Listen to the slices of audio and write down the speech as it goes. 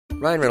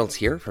Ryan Reynolds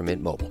here from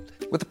Mint Mobile.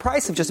 With the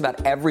price of just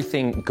about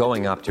everything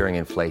going up during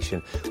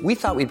inflation, we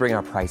thought we'd bring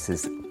our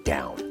prices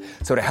down.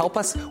 So to help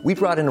us, we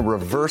brought in a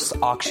reverse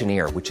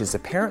auctioneer, which is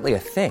apparently a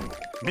thing.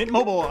 Mint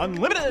Mobile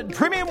Unlimited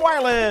Premium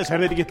Wireless. How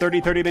to get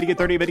 30, 30, bit to get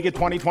 30, bit to get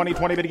 20, 20,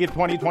 20, bit to get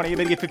 20, 20,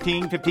 bit to get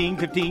 15, 15,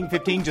 15,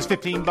 15, just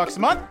 $15 a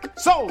month?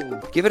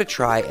 Sold! Give it a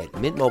try at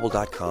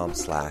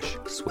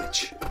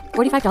mintmobile.com/switch.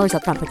 $45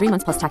 up front for 3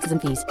 months plus taxes and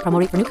fees. Promo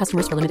rate for new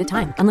customers for limited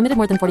time. Unlimited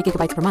more than 40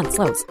 gigabytes per month.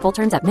 Slows full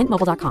terms at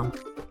mintmobile.com.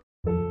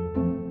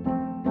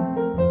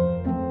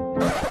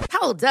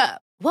 Hold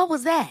up. What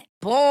was that?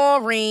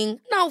 Boring.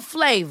 No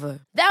flavor.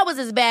 That was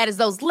as bad as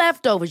those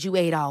leftovers you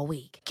ate all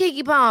week.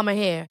 Keke Palmer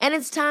here, and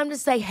it's time to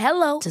say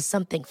hello to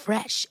something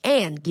fresh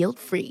and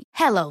guilt-free.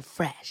 Hello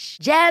Fresh.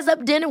 Jazz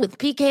up dinner with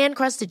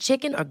pecan-crusted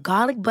chicken or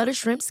garlic butter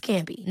shrimp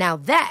scampi. Now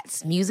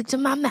that's music to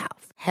my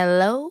mouth.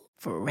 Hello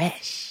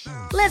Fresh.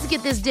 Let's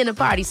get this dinner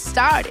party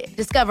started.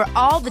 Discover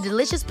all the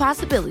delicious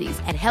possibilities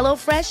at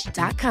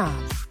hellofresh.com.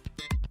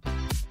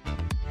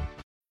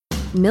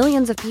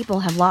 Millions of people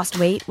have lost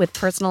weight with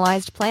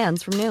personalized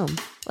plans from Noom.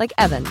 Like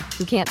Evan,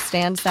 who can't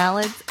stand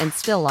salads and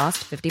still lost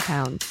 50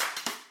 pounds.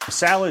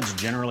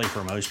 Salads generally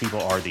for most people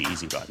are the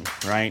easy button,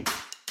 right?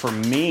 For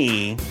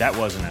me, that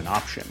wasn't an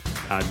option.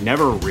 I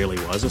never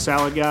really was a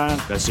salad guy.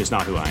 That's just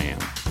not who I am.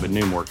 But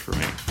Noom worked for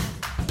me.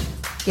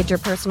 Get your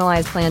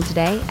personalized plan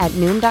today at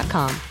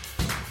Noom.com.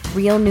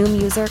 Real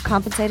Noom user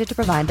compensated to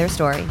provide their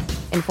story.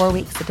 In 4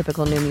 weeks, the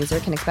typical Noom user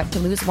can expect to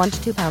lose 1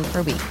 to 2 pounds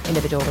per week.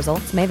 Individual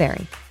results may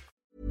vary.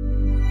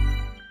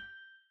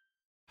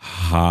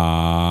 Hallå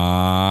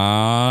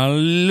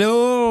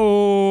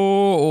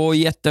och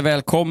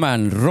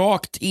jättevälkommen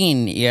rakt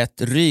in i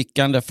ett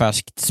rykande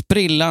färskt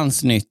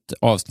sprillans nytt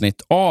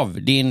avsnitt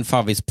av din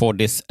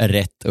favvispoddis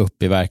Rätt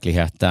upp i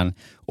verkligheten.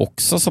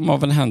 Också som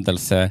av en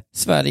händelse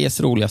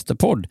Sveriges roligaste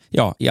podd.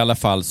 Ja, i alla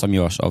fall som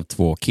görs av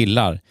 2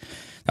 killar.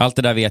 Allt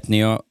det där vet ni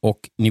ju, och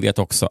ni vet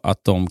också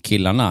att de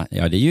killarna,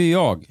 ja det är ju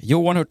jag,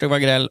 Johan Hurtig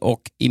Wagrell,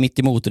 och i mitt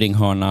emot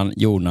ringhörnan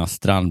Jonas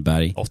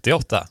Strandberg.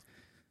 88.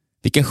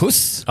 Vilken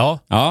skjuts! Ja,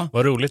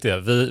 vad roligt det är.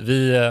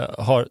 Vi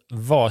har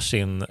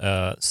varsin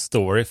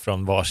story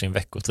från varsin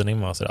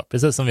veckotidning och sådär.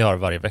 Precis som vi har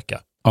varje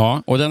vecka.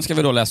 Ja, och den ska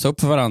vi då läsa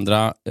upp för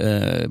varandra,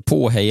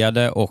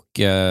 påhejade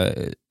och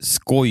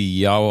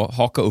skoja och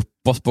haka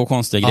upp oss på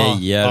konstiga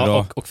grejer.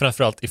 Ja, och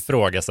framförallt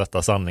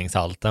ifrågasätta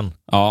sanningshalten.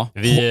 Ja,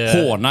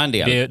 håna en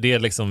del. Det är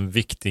liksom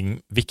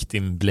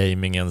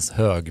victim-blamingens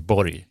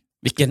högborg.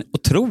 Vilken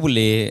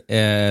otrolig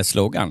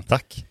slogan.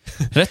 Tack.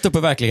 Rätt upp i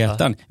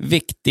verkligheten. Ja.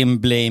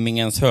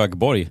 Victim-blamingens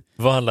högborg.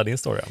 Vad handlar din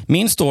story om?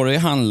 Min story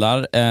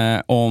handlar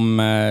om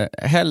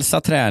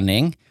hälsa,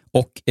 träning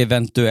och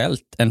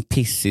eventuellt en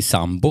pissig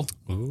sambo.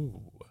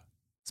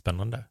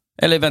 Spännande.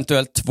 Eller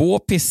eventuellt 2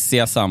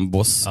 pissiga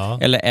sambos. Ja.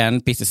 Eller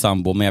en pissig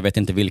sambo, men jag vet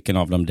inte vilken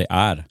av dem det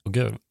är.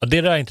 Gud.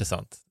 Det där är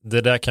intressant.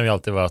 Det där kan ju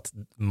alltid vara att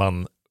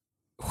man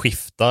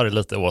skiftar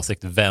lite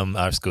åsikt. Vem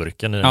är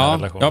skurken i den här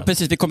relationen? Ja,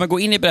 precis. Vi kommer gå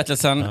in i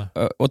berättelsen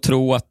och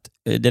tro att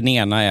den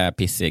ena är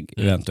pissig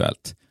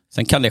eventuellt.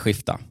 Sen kan det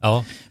skifta.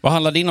 Ja. Vad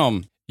handlar din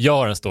om? Jag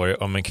har en story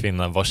om en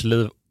kvinna vars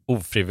liv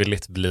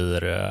ofrivilligt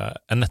blir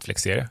en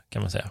Netflix-serie,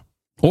 kan man säga.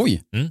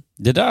 Oj,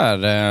 det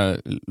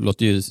där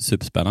låter ju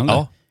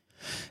superspännande.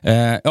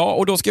 Ja,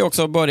 och då ska jag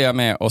också börja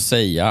med att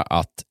säga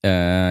att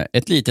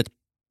ett litet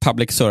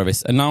public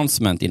service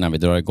announcement innan vi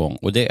drar igång.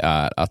 Och det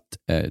är att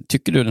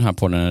tycker du den här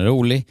podden är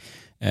rolig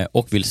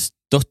och vill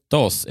stötta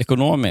oss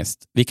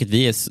ekonomiskt, vilket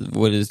vi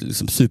är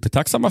liksom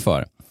supertacksamma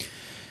för,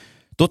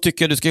 då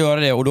tycker jag du ska göra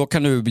det, och då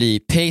kan du bli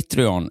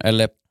Patreon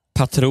eller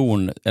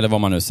patron eller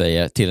vad man nu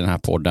säger till den här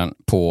podden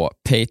på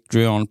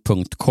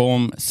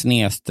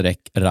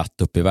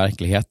patreon.com/ratt upp i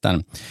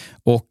verkligheten.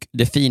 Och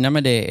det fina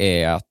med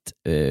det är att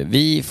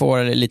vi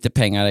får lite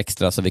pengar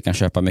extra så vi kan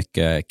köpa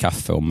mycket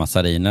kaffe och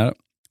massariner.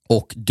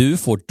 Och du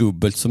får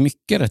dubbelt så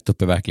mycket rätt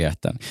upp i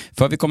verkligheten.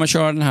 För vi kommer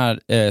köra den här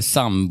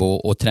sambo-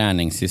 och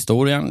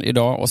träningshistorien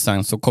idag. Och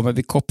sen så kommer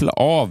vi koppla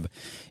av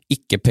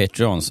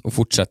icke-patrons och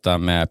fortsätta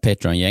med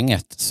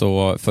Patreon-gänget.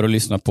 Så för att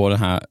lyssna på den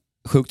här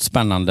sjukt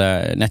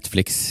spännande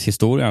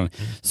Netflix-historien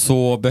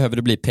så behöver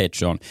du bli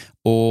Patreon.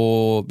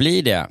 Och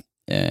bli det,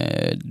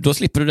 då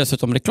slipper du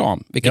dessutom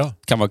reklam.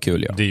 Vilket kan vara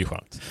kul. Ja. Det är ju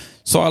skönt.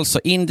 Så alltså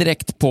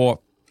indirekt på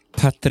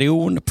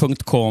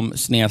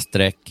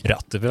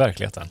patreon.com/ratt upp i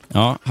verkligheten.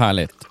 Ja,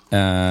 härligt.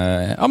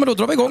 Ja, men då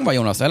drar vi igång, va,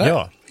 Jonas, eller?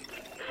 Ja.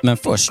 Men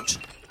först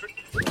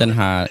den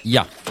här,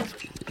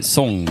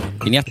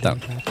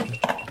 sångvinjetten.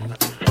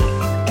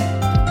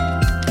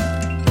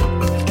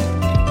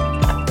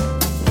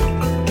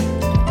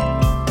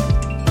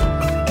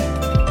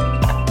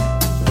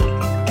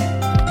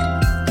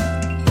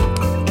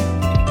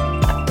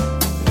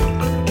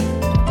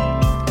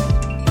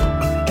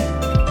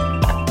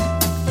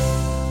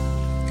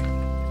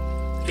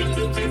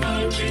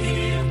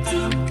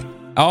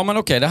 Ja, men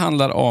okej, det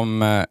handlar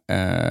om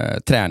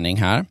träning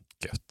här.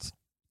 Gött.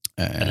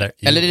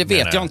 Eller det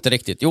vet jag inte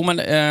riktigt. Jo, men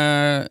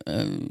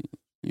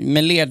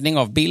med ledning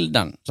av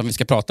bilden som vi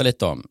ska prata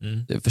lite om,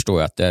 det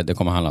förstår jag att det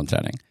kommer handla om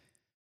träning.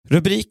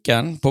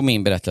 Rubriken på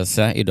min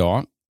berättelse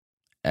idag,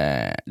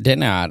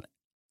 den är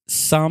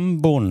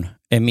Sambon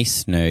är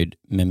missnöjd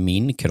med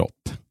min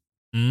kropp.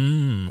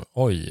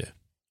 Oj.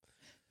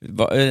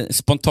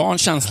 Spontan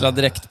känsla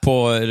direkt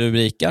på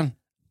rubriken.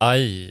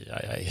 Aj.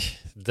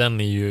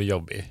 Den är ju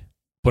jobbig.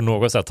 På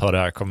något sätt har det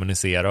här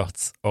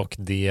kommunicerats och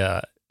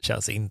det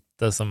känns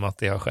inte som att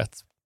det har skett.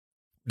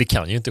 Det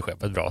kan ju inte ske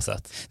på ett bra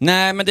sätt.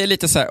 Nej, men det är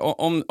lite så här,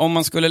 om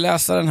man skulle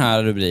läsa den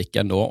här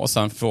rubriken då och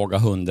sen fråga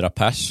 100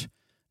 pers,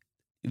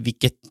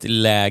 vilket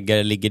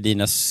läger ligger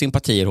dina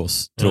sympatier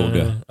hos, tror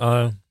du?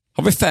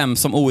 Har vi 5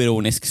 som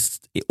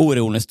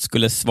oironiskt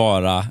skulle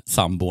svara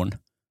sambon?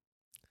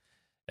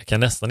 Jag kan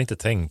nästan inte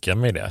tänka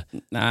mig det.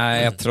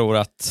 Nej, jag tror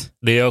att...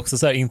 Det är också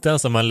så här, inte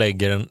ens om man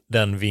lägger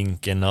den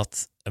vinkeln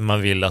att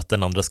man vill att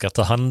den andra ska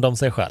ta hand om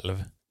sig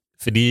själv.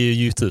 För det är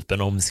ju typ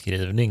en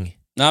omskrivning.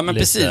 Ja, men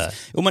precis.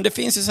 Jo, men det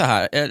finns ju så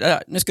här.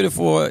 Nu ska du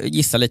få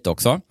gissa lite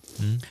också.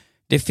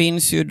 Det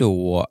finns ju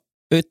då,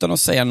 utan att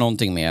säga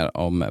någonting mer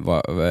om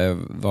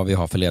vad vi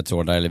har för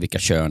ledtrådar eller vilka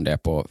kön det är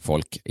på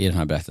folk i den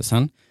här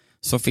berättelsen,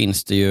 så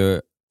finns det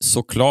ju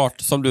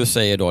såklart, som du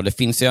säger då, det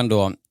finns ju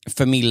ändå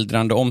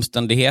förmildrande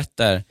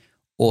omständigheter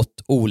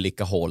åt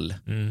olika håll,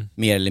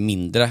 mer eller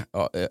mindre,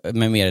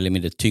 med mer eller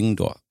mindre tyngd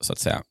då, så att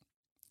säga.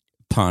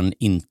 Pun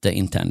inte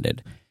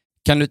intended.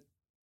 Kan du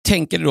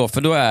tänka dig då,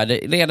 för då är det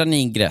redan i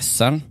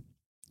ingressen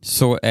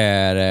så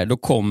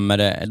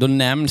då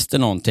nämns det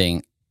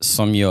någonting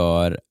som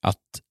gör att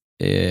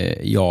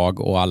jag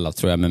och alla,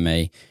 tror jag med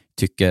mig,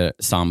 tycker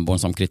sambon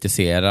som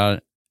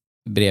kritiserar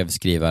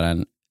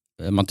brevskrivaren,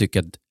 man tycker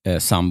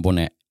att sambon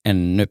är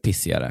ännu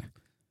pissigare.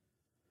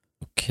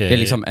 Okay. Det är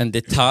liksom en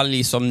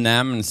detalj som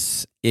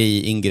nämns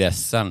i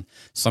ingressen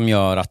som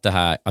gör att det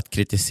här att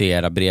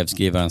kritisera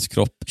brevskrivarens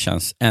kropp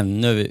känns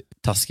ännu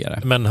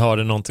taskigare. Men har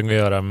det någonting att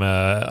göra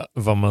med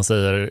vad man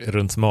säger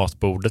runt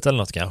matbordet eller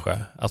något kanske?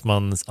 Att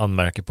man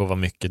anmärker på vad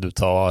mycket du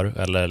tar,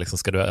 eller liksom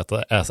ska du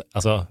äta,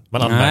 alltså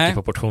man anmärker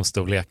på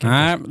portionsstorleken?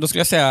 Nej, då skulle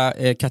jag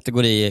säga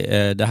kategori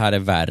det här är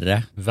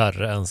värre.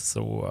 Värre än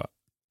så.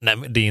 Nej,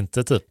 men det är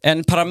inte typ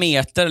en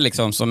parameter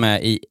liksom som är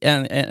i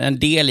en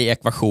del i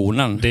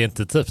ekvationen. Det är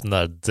inte typ den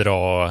där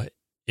dra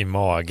i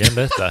magen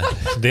lite.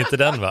 Det är inte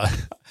den, va?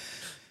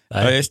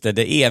 Nej. Ja, just det.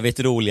 Det evigt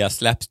roliga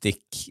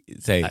slapstick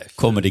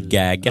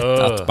comedy-gaget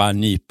att bara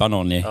nypa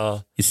någon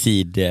i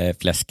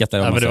sidfläsket.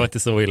 Nej, men det var inte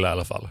så illa i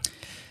alla fall.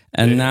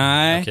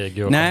 Nej, okay,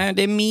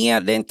 det är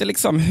mer, det är inte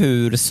liksom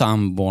hur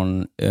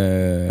sambon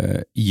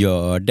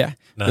gör det.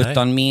 Nej.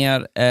 Utan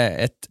mer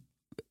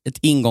ett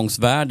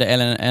ingångsvärde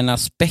eller en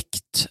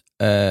aspekt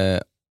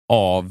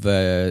av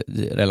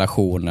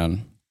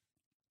relationen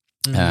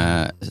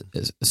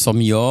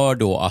som gör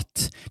då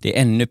att det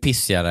är ännu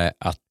pissigare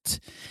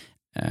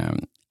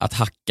att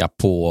hacka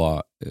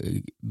på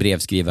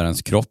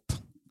brevskrivarens kropp.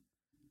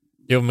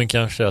 Jo, men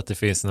kanske att det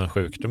finns någon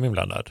sjukdom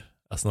inblandad.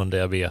 Alltså någon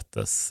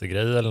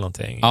diabetesgrej eller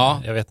någonting.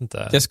 Ja, jag vet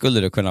inte. Det skulle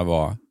det kunna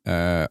vara.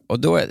 Och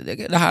då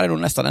det här är nog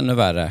nästan ännu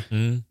värre.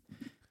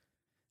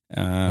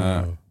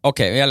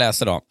 Okej, jag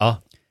läser då.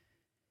 Ja.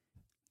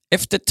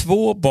 Efter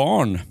 2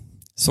 barn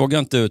såg jag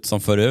inte ut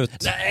som förut.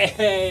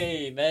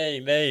 Nej.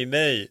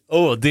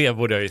 Det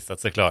borde jag visat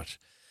såklart.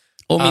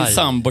 Och min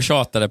sambo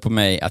tjatade på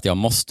mig att jag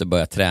måste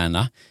börja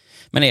träna.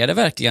 Men är det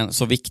verkligen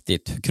så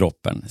viktigt hur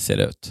kroppen ser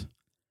ut?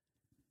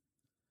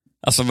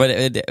 Alltså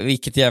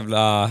vilket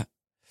jävla...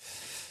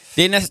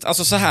 Det är nästan,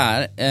 alltså så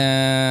här...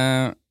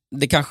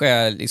 det kanske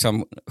är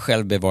liksom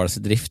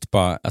självbevarelsedrift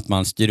bara att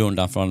man styr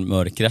undan från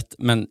mörkret.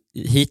 Men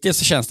hittills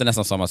så känns det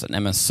nästan som att nej,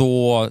 men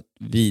så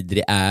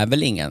vidrig är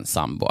väl ingen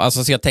sambo.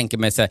 Alltså så jag tänker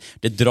mig så här,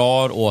 det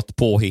drar åt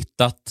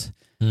påhittat.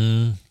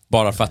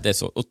 Bara för att det är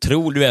så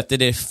otroligt, du vet,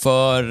 det är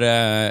för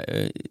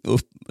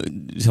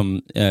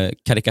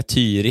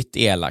karikatyrigt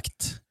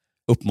elakt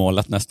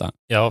uppmålat nästan.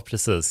 Ja,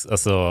 precis.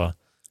 Alltså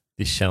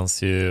det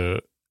känns ju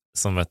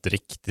som ett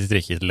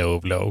riktigt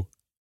low blow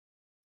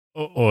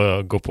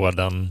och gå på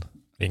den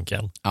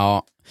vinkeln.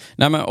 Ja.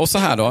 Nej, men, och så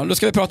här då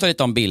ska vi prata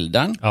lite om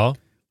bilden. Ja.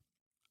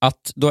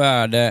 Att då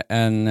är det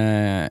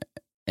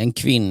en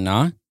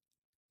kvinna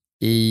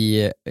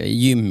i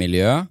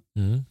gymmiljö.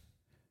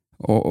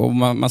 Och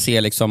man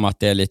ser liksom att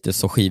det är lite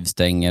så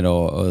skivstänger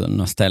och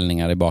några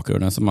ställningar i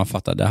bakgrunden, så man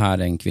fattar det här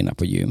är en kvinna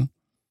på gym.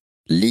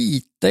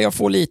 Jag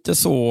får lite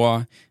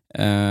så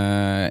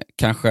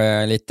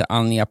kanske lite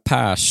Anja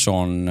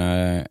Persson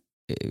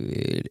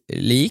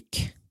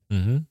lik.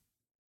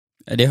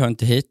 Det hör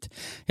inte hit.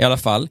 I alla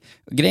fall,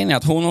 grejen är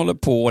att hon håller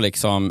på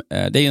liksom,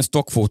 det är ju en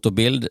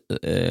stockfotobild,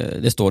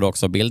 det står det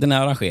också, bilden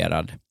är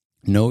arrangerad.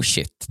 No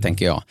shit,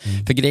 tänker jag.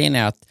 För grejen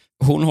är att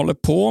hon håller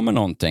på med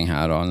någonting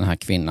här då, den här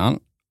kvinnan.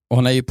 Och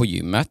hon är ju på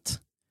gymmet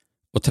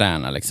och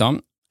tränar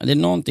liksom. Det är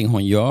någonting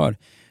hon gör.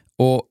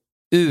 Och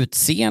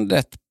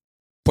utseendet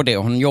på det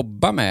hon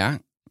jobbar med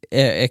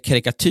är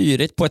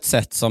karikatyrigt på ett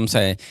sätt som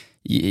säger,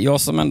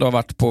 jag som ändå har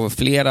varit på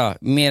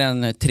mer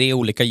än 3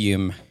 olika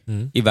gym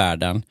i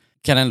världen,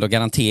 kan ändå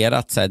garantera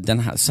att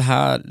så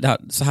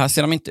här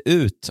ser de inte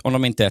ut om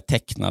de inte är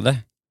tecknade.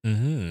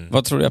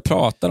 Vad tror du jag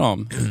pratar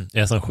om?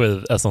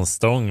 En sån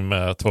stång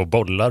med 2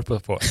 bollar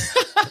på.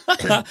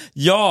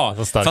 Ja,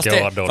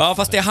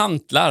 fast det är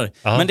hantlar.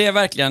 Aha. Men det är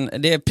verkligen,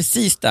 det är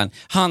precis den.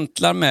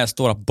 Hantlar med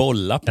stora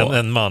bollar på.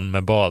 En man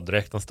med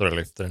baddräkt, han står och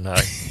lyfter den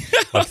här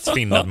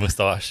tvinnad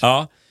mustasch.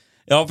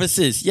 Ja,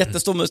 precis.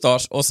 Jättestor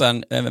mustasch och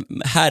sen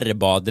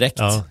herrbaddräkt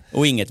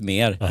och inget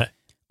mer. Nej.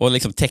 Och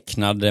liksom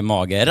tecknad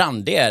mage.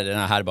 Randig är den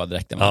här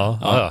herrbaddräkten.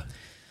 Ja.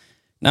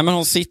 Nej, men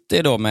hon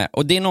sitter då med,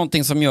 och det är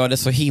någonting som gör det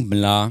så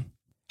himla...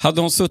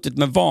 Hade hon suttit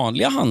med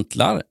vanliga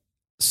hantlar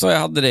så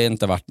hade det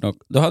inte varit något.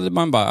 Då hade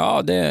man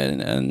bara, det är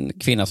en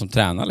kvinna som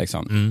tränar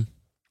liksom. Mm.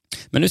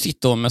 Men nu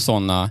sitter hon med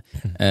sådana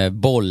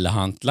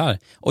bollhantlar.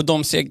 Och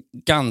de ser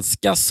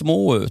ganska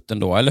små ut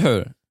ändå, eller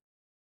hur?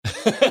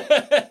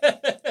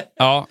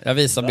 Ja, jag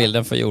visar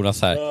bilden för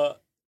Jonas här.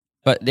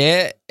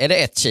 Är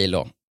det 1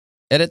 kilo?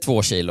 Är det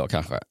 2 kilo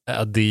kanske?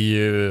 Ja,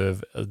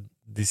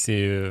 det ser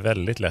ju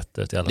väldigt lätt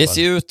ut i alla fall. Det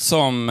ser ut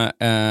som...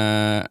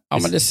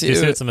 det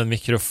ser ut som en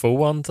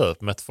mikrofon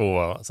typ med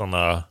 2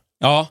 sådana...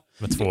 Ja,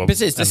 med 2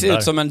 precis. Det ser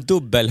ut som en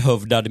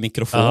dubbelhövdad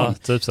mikrofon. Ja,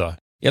 typ så.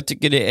 Jag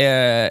tycker det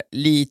är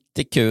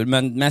lite kul,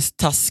 men mest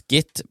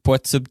taskigt på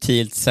ett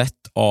subtilt sätt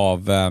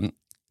av...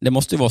 det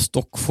måste ju vara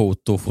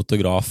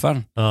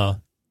stockfotofotografen. Ja.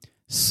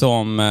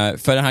 Som,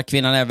 för den här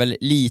kvinnan är väl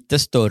lite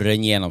större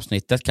än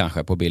genomsnittet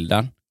kanske på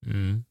bilden.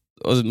 Mm.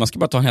 Och man ska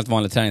bara ta en helt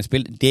vanlig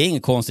träningsbild. Det är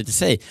inget konstigt i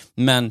sig,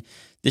 men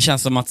det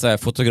känns som att så här,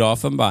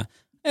 fotografen bara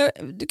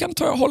du kan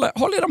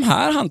hålla i de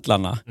här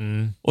hantlarna.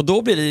 Och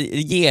då blir det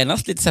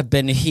genast lite så här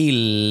Benny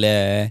Hill.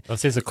 De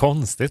ser så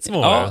konstigt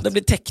små. Ja, det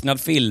blir tecknad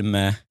film.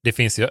 Det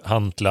finns ju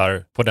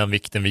hantlar på den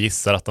vikten vi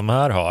gissar att de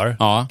här har.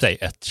 Ja. Säg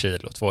 1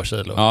 kilo, 2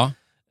 kilo. Ja.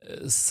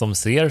 Som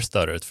ser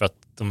större ut för att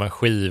de här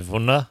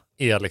skivorna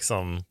är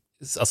liksom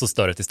alltså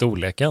större till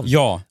storleken.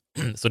 Ja.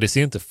 Så det ser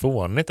ju inte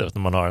fånigt ut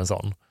när man har en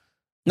sån.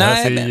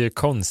 Nej, det ser ju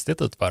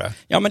konstigt ut bara.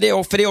 Ja, men det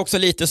är också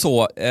lite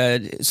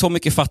så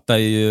mycket fattar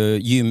ju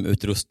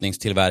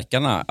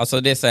gymutrustningstillverkarna.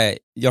 Alltså det är så här,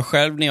 jag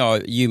själv när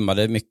jag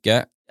gymmade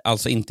mycket,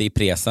 alltså inte i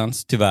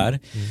presens tyvärr.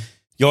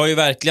 Jag är ju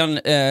verkligen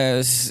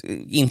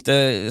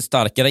inte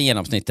starkare än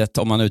genomsnittet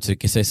om man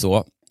uttrycker sig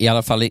så. I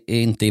alla fall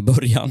inte i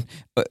början.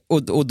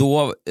 Och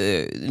då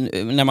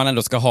när man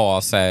ändå ska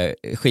ha så här,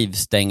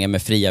 skivstänger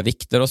med fria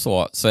vikter och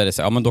så är det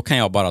så här, ja men då kan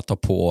jag bara ta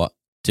på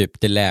typ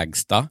det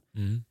lägsta.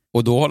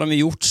 Och då har de ju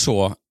gjort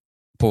så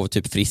på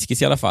typ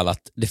Friskis i alla fall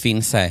att det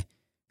finns så här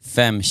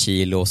 5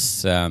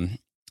 kilos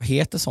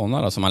heter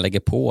sådana då som man lägger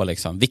på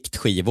liksom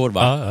viktskivor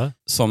va? Ja.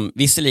 Som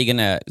visserligen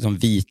är liksom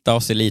vita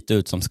och ser lite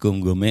ut som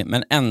skumgummi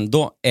men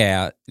ändå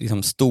är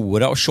liksom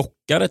stora och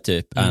tjockare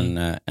typ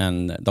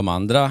än de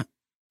andra.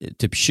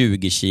 Typ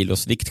 20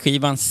 kilos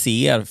viktskivan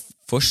ser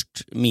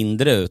först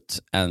mindre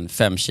ut än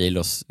 5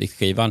 kilos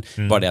viktskivan.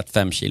 Bara det att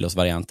 5 kilos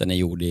varianten är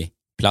gjord i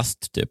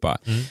plast typ.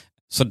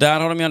 Så där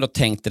har de ju ändå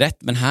tänkt rätt.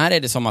 Men här är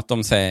det som att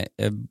de säger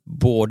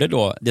både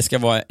då, det ska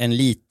vara en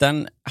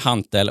liten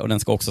hantel och den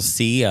ska också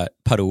se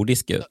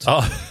parodisk ut.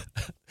 Ja,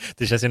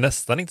 det känns ju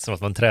nästan inte som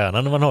att man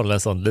tränar när man håller en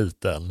sån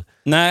liten.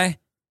 Nej,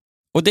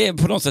 och det är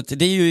på något sätt,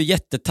 det är ju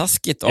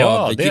jättetaskigt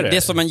av, det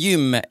är som en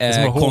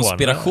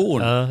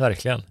gymkonspiration. Ja,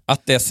 verkligen.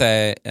 Att det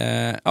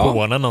säger...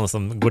 Håna någon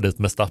som går dit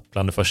med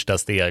stapplande första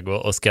steg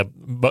och ska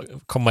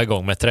komma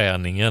igång med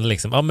träningen.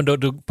 Liksom. Ja, men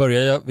då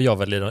börjar jag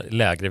väl i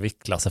lägre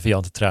viktklasser för jag har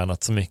inte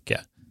tränat så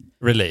mycket.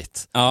 Relate.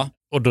 Ja.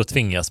 Och då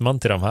tvingas man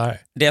till de här.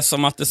 Det är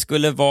som att det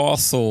skulle vara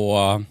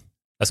så...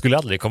 Jag skulle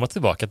aldrig komma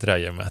tillbaka till det här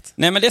gymmet.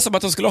 Nej, men det är som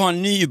att de skulle ha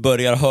en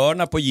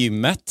nybörjarhörna på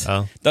gymmet.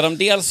 Ja. Där de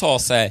dels har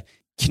sig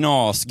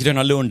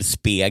Gröna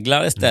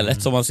Lund-speglar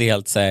istället som man ser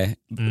helt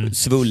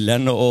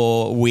svullen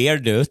och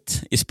weird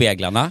ut i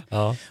speglarna.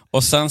 Ja.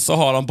 Och sen så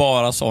har de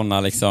bara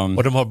sådana liksom...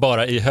 Och de har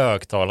bara i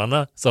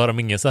högtalarna så har de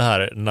ingen så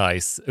här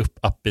nice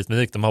upbeat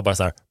musik. De har bara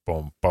så här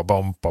ja,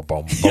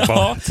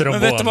 men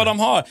vet du vad de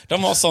har?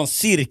 De har sån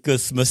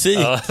cirkusmusik.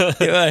 Ja.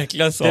 Det är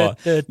verkligen så.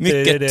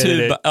 Mycket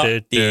tuba.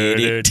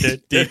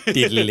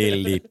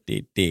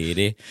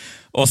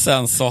 Och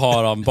sen så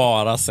har de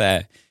bara så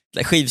här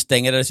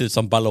skivstänger där det ser ut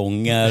som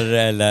ballonger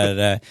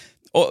eller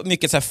och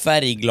mycket så här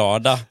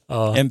färgglada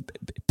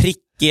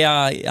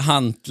prickiga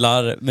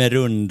hantlar med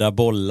runda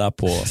bollar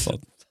på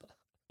sånt.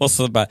 Och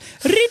så bara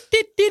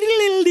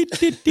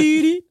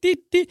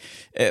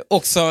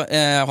också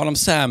har de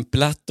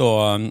samplat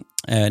då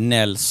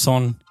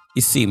Nelson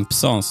i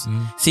Simpsons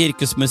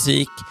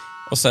cirkusmusik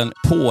och sen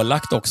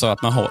pålagt också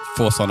att man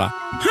får såna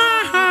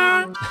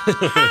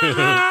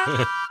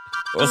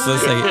och så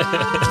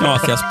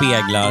knasiga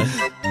speglar.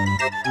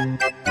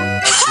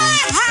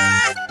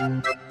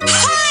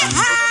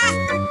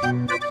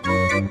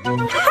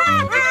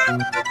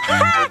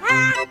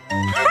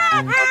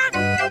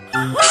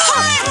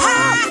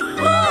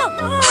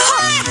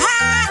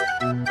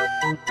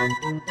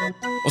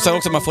 Och sen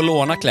också man får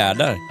låna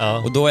kläder.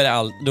 Och då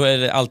är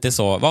det alltid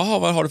så. Vad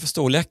har du för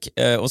storlek?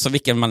 Och så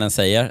vilken man än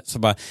säger så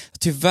bara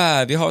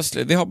tyvärr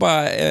vi har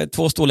bara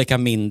 2 storlekar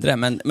mindre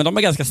men de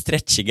är ganska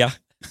stretchiga.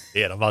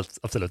 Det är de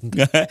absolut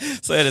inte.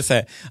 Så är det så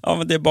här, ja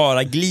men det är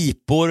bara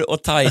glipor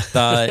och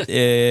tajta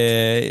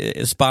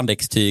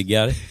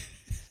spandextyger.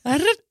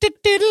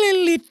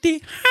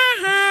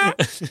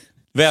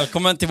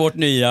 Välkommen till vårt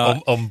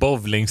nya... Om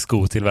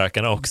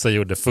bowlingskotillverkarna också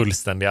gjorde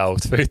fullständiga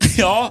outfit.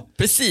 Ja,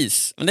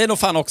 precis. Men det är nog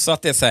fan också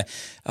att det är så här,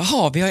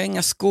 jaha, vi har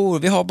inga skor,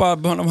 vi har bara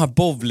de här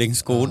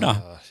bowlingskorna.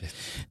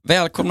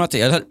 Välkomna till...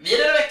 Vi är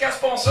den veckan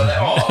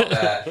sponsrade av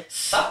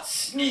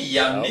Sats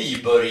nya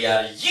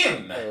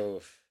nybörjargym.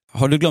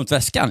 Har du glömt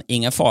väskan?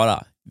 Ingen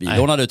fara. Vi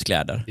lånar ut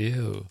kläder.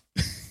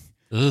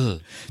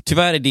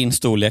 Tyvärr är din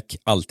storlek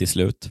alltid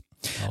slut.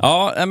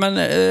 Ja, men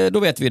då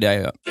vet vi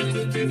det.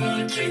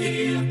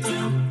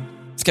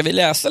 Ska vi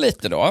läsa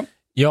lite då?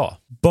 Ja.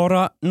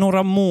 Bara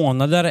några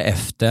månader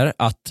efter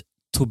att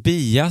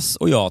Tobias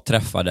och jag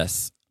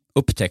träffades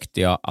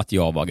upptäckte jag att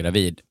jag var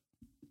gravid.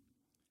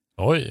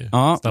 Oj,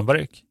 snabba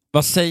ryck.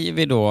 Vad säger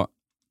vi då?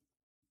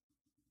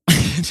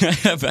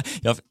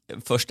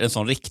 Först en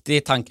sån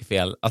riktig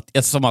tankefel.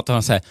 Som att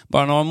han säger,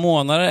 bara några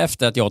månader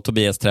efter att jag och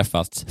Tobias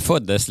träffats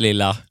föddes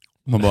lilla...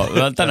 Man bara,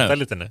 vänta nu.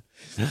 Lite nu.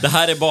 Det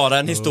här är bara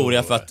en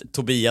historia för att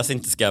Tobias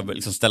inte ska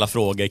liksom ställa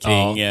frågor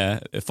kring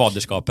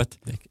faderskapet.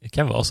 Det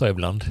kan vara så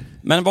ibland.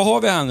 Men vad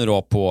har vi här nu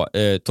då på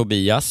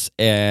Tobias?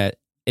 Är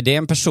det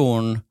en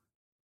person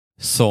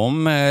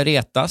som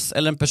retas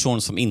eller en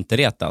person som inte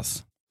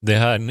retas? Det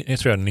här jag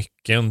tror jag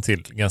nyckeln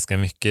till ganska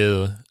mycket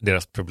i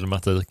deras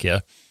problematik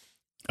är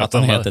att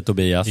han heter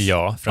Tobias.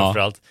 Ja,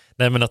 framförallt. Ja.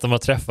 Nej, men att de har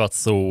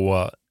träffats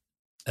så...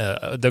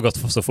 det har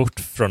gått så fort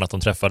från att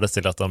de träffades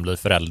till att de blir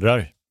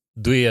föräldrar.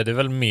 Då är det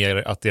väl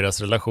mer att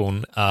deras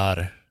relation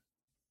är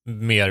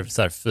mer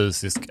så här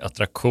fysisk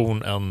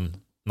attraktion än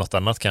något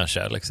annat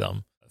kanske.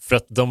 Liksom. För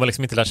att de har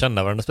liksom inte lärt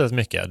känna varandra speciellt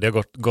mycket. Det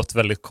har gått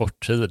väldigt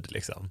kort tid.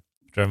 Liksom. Tror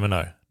du vad jag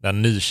menar?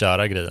 Den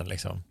nykära grejen.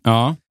 Liksom.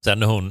 Ja. Sen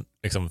när hon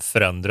liksom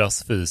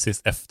förändras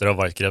fysiskt efter att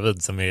ha varit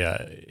gravid, som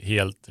är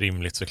helt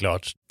rimligt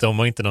såklart. De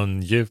har inte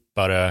någon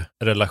djupare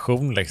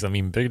relation liksom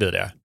inbyggd i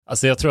det.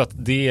 Alltså jag tror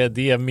att det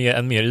är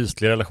en mer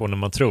ytlig relation än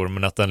man tror,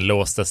 men att den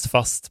låstes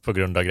fast på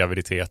grund av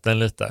graviditeten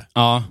lite.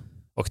 Ja.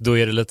 Och då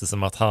är det lite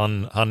som att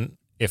han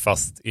är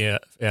fast i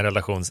en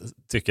relation,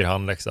 tycker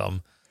han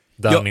liksom,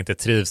 där han inte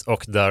trivs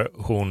och där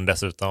hon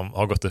dessutom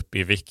har gått upp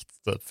i vikt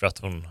typ, för att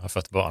hon har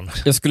fött barn.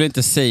 Jag skulle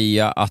inte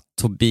säga att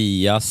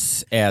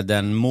Tobias är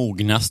den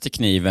mognaste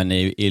kniven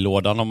i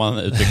lådan, om man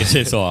uttrycker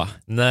sig så.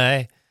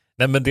 Nej,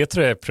 men det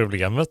tror jag är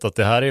problemet, att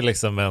det här är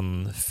liksom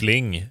en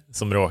fling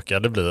som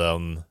råkade bli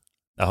en...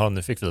 Jaha,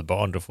 nu fick vi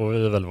barn, då får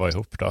vi väl vara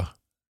ihop då.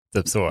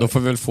 Typ så. Då får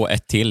vi väl få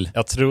ett till.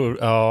 Jag tror,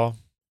 ja.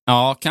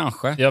 Ja,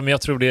 kanske. Ja, men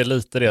jag tror det är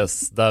lite det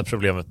där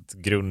problemet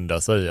grundar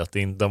sig. Att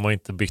de har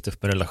inte byggt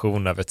upp en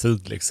relation över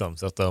tid liksom.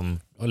 Så att de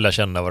lär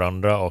känna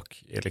varandra och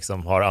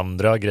liksom har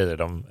andra grejer.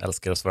 De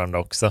älskar oss varandra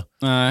också.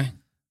 Nej.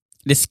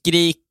 Det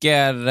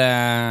skriker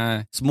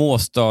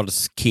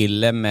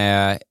småstadskille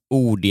med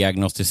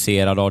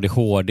odiagnostiserad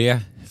ADHD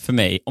för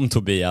mig om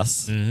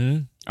Tobias.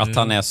 Att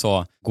han är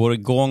så, går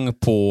igång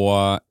på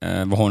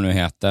vad hon nu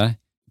heter,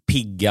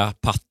 pigga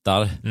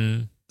pattar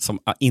som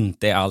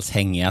inte är alls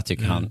hängiga,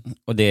 tycker han.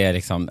 Och det är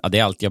liksom, det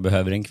är allt jag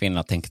behöver i en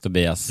kvinna, tänker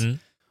Tobias.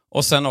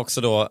 Och sen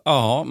också då,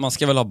 man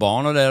ska väl ha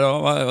barn och det då,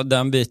 och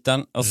den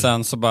biten. Och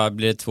sen så bara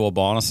blir det 2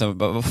 barn och sen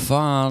bara, vad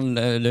fan,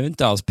 det är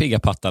inte alls pigga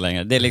pattar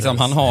längre. Det är liksom,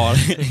 han har,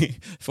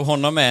 för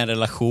honom är en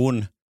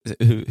relation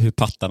hur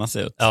pattarna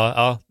ser ut.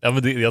 Ja,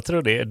 men jag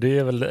tror det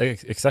är väl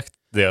exakt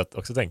det jag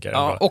också tänker.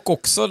 Ja, och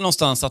också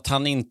någonstans att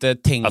han inte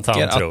tänker att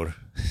han tror.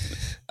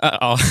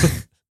 Ja,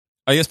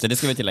 just det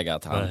ska vi tillägga,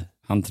 att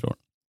han tror.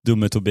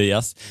 Dumme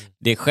Tobias.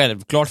 Det är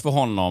självklart för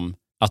honom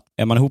att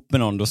är man ihop med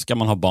någon, då ska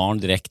man ha barn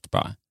direkt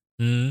bara.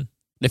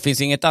 Det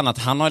finns inget annat.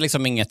 Han har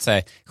liksom inget så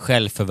här,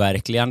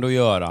 självförverkligande att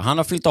göra. Han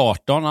har fyllt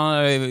 18, han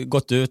har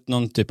gått ut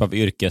någon typ av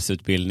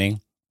yrkesutbildning.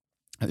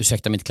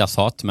 Ursäkta mitt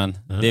klasshat, men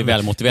det är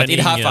väl motiverat i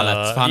det här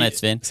fallet, för han är ett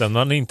svin. Sen har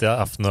han inte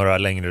haft några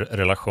längre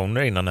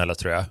relationer innan heller,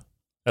 tror jag.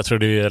 Jag tror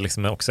det är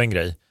liksom också en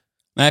grej.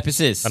 Nej,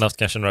 precis. Han har haft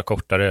kanske några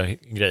kortare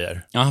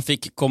grejer. Ja, han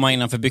fick komma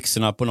innanför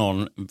byxorna på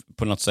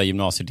något så här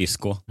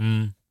gymnasiedisco.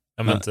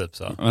 Ja, men typ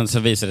så. Men så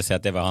visade det sig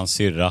att det var hans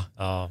syrra.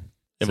 Ja.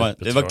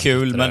 Det var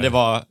kul, men det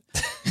var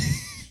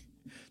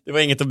det var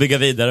inget att bygga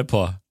vidare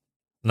på.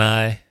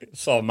 Nej,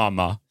 sa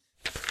mamma.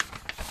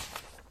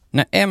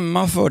 När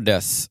Emma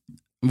föddes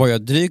var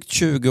jag drygt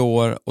 20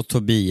 år och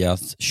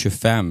Tobias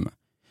 25.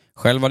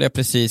 Själv hade jag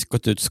precis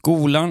gått ut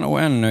skolan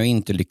och ännu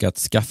inte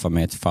lyckats skaffa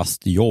mig ett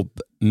fast jobb.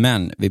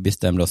 Men vi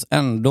bestämde oss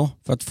ändå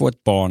för att få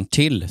ett barn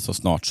till så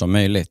snart som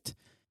möjligt.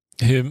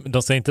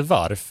 De säger inte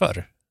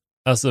varför.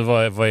 Alltså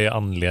vad är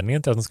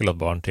anledningen till att de skulle ha ett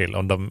barn till?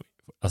 Om de,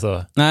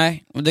 alltså...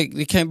 Nej,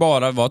 det kan ju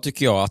bara vara,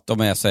 tycker jag, att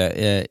de är så,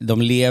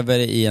 de lever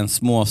i en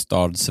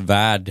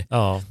småstadsvärld.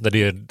 Ja, där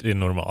det är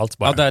normalt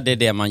bara. Ja, där det är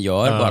det man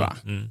gör bara.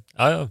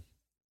 Ja.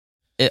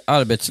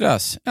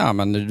 Arbetslös? Ja,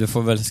 men du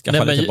får väl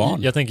skaffa lite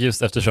barn. Jag tänker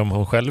just eftersom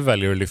hon själv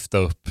väljer att lyfta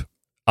upp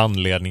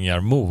anledningar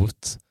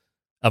mot.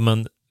 Ja,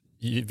 men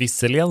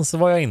visserligen så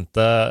var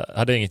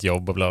hade jag inget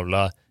jobb och bla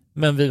bla.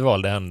 Men vi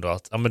valde ändå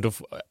att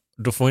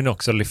då får hon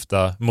också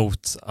lyfta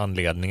mot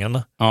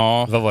anledningarna.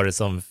 Ja. Vad var det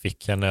som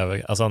fick henne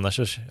över? Alltså annars...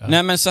 Ja.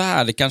 Nej, men så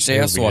här, det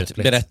kanske är så att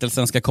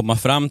berättelsen ska komma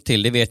fram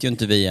till, det vet ju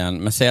inte vi än,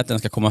 men säg att den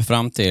ska komma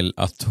fram till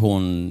att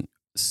hon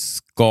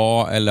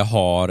ska eller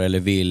har eller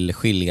vill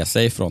skilja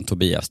sig från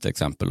Tobias till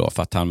exempel då,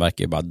 för att han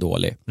verkar ju bara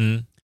dålig.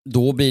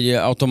 Då blir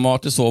det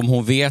automatiskt så, om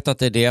hon vet att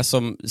det är det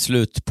som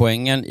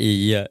slutpoängen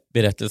i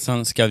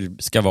berättelsen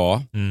ska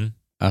vara,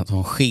 att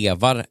hon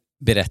skevar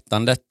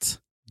berättandet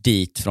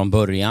dit från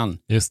början.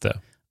 Just det.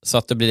 Så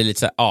att det blir lite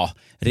så här,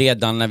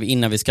 redan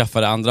innan vi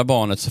skaffade andra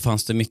barnet så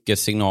fanns det mycket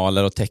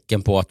signaler och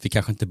tecken på att vi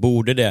kanske inte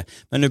borde det.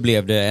 Men nu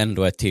blev det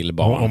ändå ett till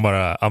barn. Och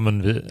bara,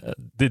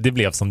 det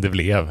blev som det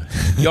blev.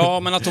 Ja,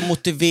 men att de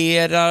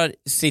motiverar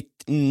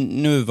sitt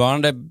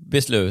nuvarande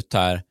beslut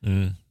här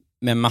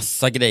med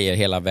massa grejer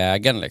hela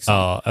vägen. Liksom.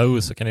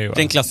 Ja, så kan det ju vara.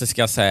 Den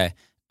klassiska säger,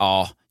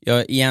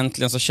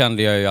 egentligen så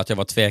kände jag ju att jag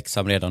var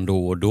tveksam redan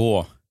då och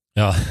då.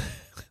 Ja.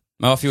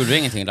 Men varför gjorde du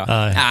ingenting då?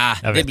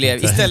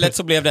 Istället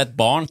så blev det ett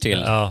barn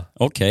till. Ja.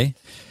 Okej.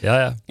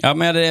 Ja. Ja,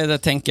 men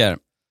jag tänker.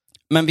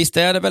 Men visst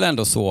är det väl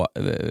ändå så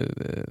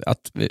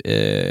att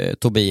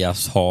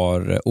Tobias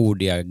har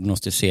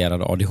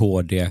odiagnostiserad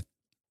ADHD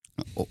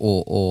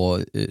och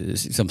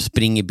liksom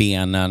springer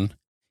benen.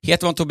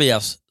 Heter man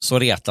Tobias så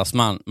retas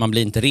man. Man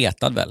blir inte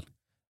retad väl?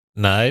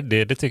 Nej,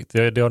 det tyckte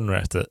jag, det har du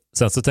rätt i.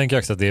 Sen så tänker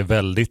jag också att det är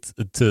väldigt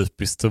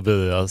typiskt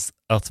Tobias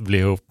att bli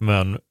ihop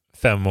med en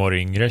 5 år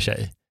yngre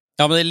tjej.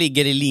 Ja, men det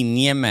ligger i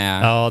linje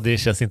med... Ja, det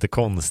känns inte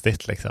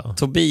konstigt liksom.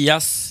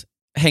 Tobias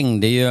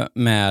hängde ju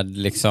med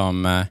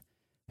liksom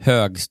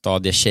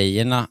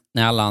högstadietjejerna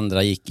när alla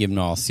andra gick i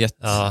gymnasiet.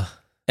 Ja.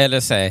 Eller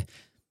säg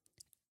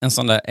en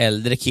sån där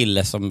äldre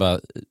kille som bara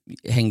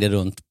hängde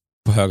runt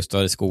på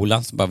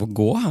högstadieskolan, så bara, vad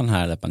går han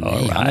här? Bara,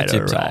 nej, han är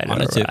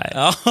typ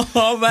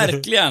Ja,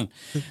 verkligen.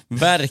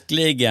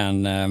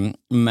 Verkligen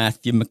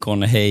Matthew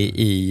McConaughey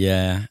i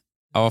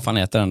vad fan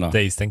heter den då?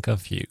 Dazed and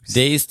Confused.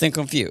 Dazed and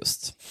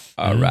Confused.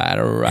 All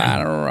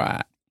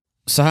right.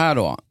 Så här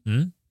då.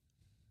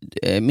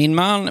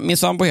 Min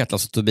sambo heter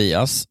alltså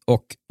Tobias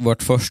och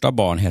vårt första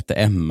barn heter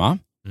Emma.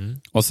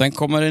 Och sen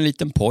kommer en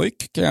liten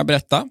pojk, kan jag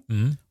berätta.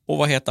 Och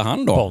vad heter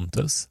han då?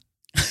 Pontus.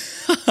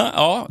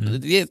 Ja,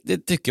 det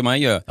tycker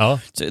man ju. Ja.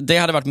 Det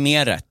hade varit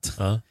mer rätt.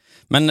 Ja.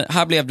 Men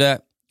här blev det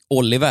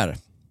Oliver.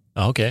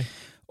 Ja, okej.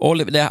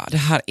 Oliver, det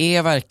här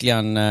är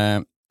verkligen...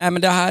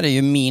 men det här är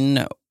ju min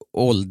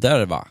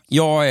ålder, va?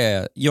 Jag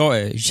är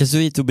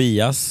Jesuit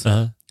Tobias,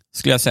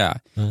 skulle jag säga.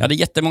 Jag hade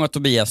jättemånga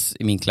Tobias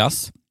i min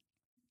klass.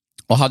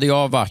 Och hade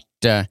jag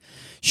varit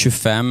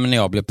 25 när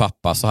jag blev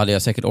pappa så hade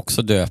jag säkert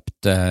också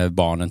döpt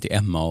barnen till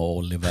Emma och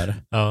Oliver.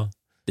 Ja.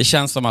 Det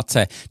känns som att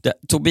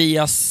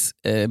Tobias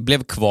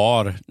blev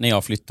kvar när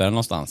jag flyttade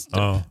någonstans. Typ.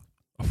 Ja.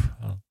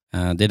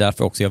 Det är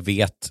därför också jag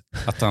vet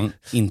att han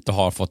inte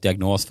har fått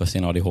diagnos för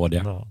sin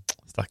ADHD. Ja,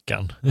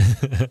 stackarn.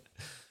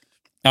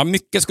 Ja,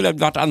 mycket skulle ha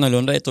varit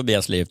annorlunda i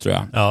Tobias liv, tror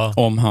jag. Ja.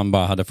 Om han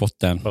bara hade fått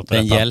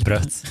den hjälp.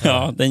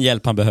 Ja, den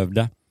hjälp han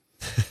behövde.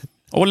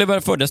 Oliver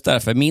föddes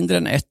därför mindre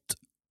än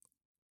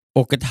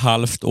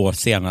 1,5 år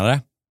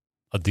senare.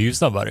 Ja, det är ju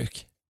snabba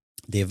ryck.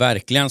 Det är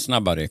verkligen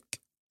snabba ryck.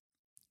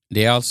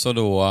 Det är alltså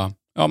då...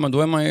 Ja, men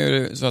då är man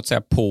ju så att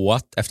säga på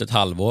att efter ett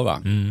halvår,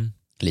 va?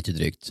 Lite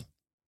drygt.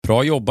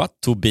 Bra jobbat,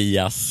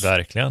 Tobias.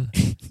 Verkligen.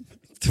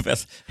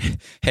 Tobias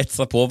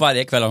hetsar på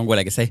varje kväll han går och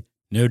lägger sig.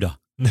 Nu då?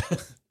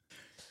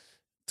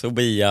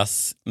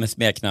 Tobias med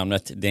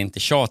smeknamnet, det är inte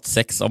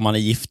tjatsex om man är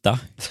gifta.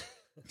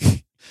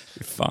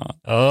 Fan.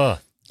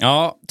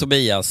 Ja,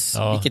 Tobias,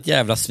 vilket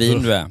jävla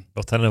svin du är.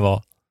 Låt henne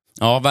vara.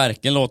 Ja,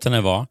 verkligen låt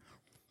henne vara.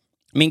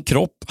 Min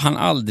kropp, han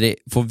aldrig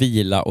får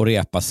vila och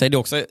repa sig. Det är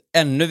också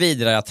ännu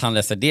vidare att han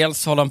läser.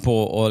 Dels håller han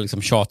på och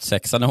liksom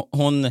tjatsexa.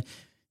 Hon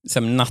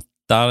liksom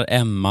nattar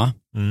Emma.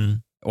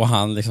 Och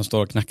han liksom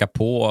står och knackar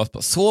på.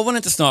 Och sov hon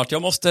inte snart?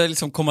 Jag måste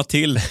liksom komma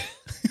till.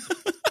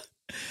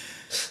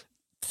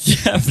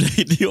 Jävla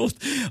idiot.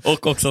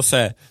 Och också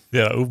säga... Det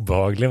är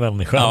obehaglig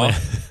människa. Ja.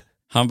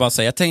 Han bara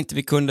säger, jag tänkte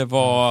vi kunde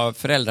vara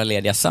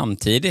föräldralediga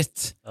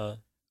samtidigt.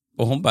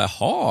 Och hon bara,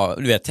 jaha,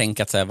 du vet, tänkt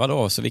att säga,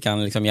 vadå? Så vi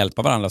kan liksom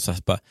hjälpa varandra. Så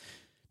bara,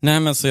 nej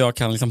men så jag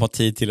kan liksom ha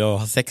tid till att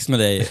ha sex med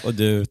dig och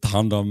du tar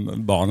hand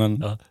om barnen.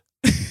 Ja.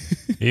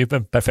 Det är ju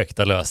den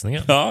perfekta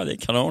lösningen. Ja, det är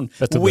kanon.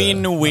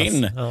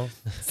 Win-win,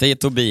 säger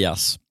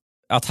Tobias.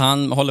 Att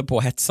han håller på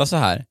att hetsa så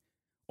här.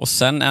 Och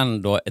sen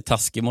ändå är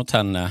taskig mot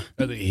henne.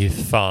 Ja, det är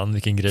fan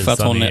vilken gris för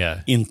att hon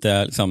är.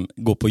 Inte liksom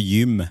går på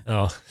gym.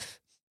 Ja.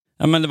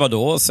 Ja, men det var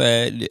då så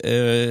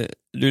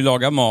du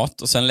lagar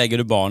mat och sen lägger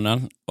du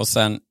barnen och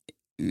sen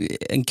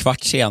en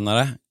kvart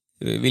senare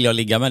vill jag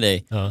ligga med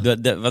dig. Ja.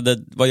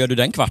 Vad gör du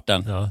den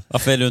kvarten? Ja.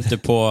 Varför är du inte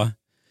på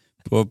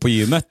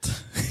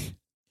gymmet?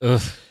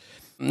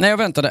 När jag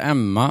väntade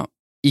Emma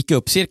gick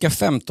upp cirka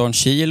 15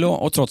 kilo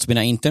och trots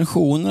mina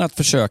intentioner att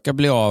försöka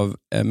bli av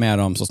med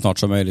dem så snart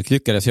som möjligt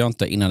lyckades jag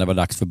inte innan det var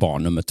dags för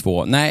barn nummer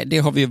 2. Nej, det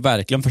har vi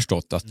verkligen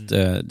förstått att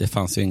det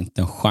fanns ju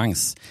inte en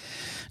chans.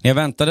 När jag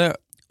väntade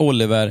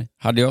Oliver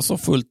hade jag så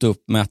fullt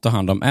upp med att ta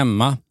hand om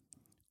Emma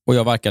och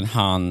jag varken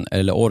hann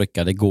eller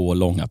orkade gå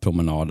långa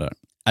promenader.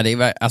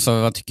 Alltså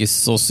jag tycker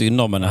så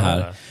synd om henne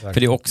här. För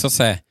det är också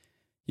så här,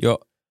 jag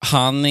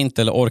hann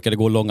inte eller orkade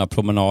gå långa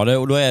promenader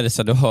och då är det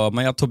så här, då hör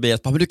man att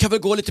Tobias bara, men du kan väl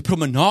gå lite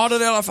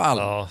promenader i alla fall.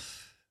 Ja.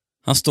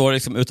 Han står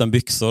liksom utan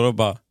byxor och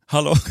bara,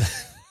 hallå.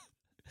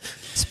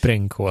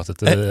 Sprängkåtet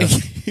Tobias.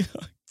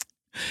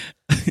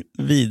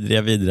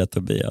 Vidriga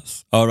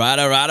Tobias. All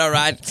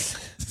right.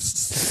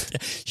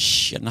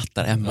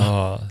 Nattar Emma.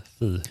 Ja,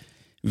 fy.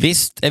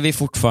 Visst är vi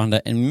fortfarande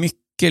en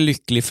mycket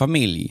lycklig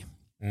familj.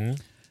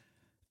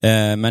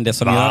 Men det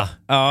som gör...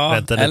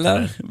 Ja,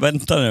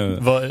 vänta nu.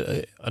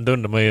 Då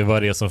undrar man ju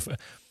vad det är som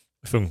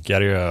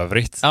funkar i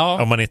övrigt.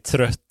 Ja. Om man är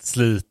trött,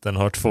 sliten,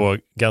 har 2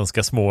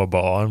 ganska små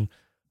barn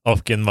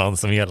och en man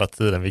som hela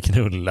tiden vill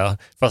knulla,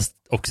 fast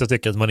också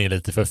tycker att man är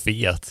lite för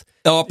fet.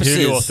 Ja, precis.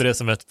 Hur låter det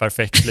som ett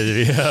perfekt liv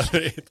i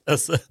övrigt?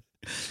 Alltså.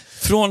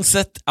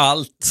 Frånsett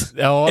allt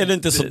är det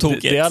inte så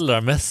tokigt. Det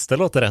allra mesta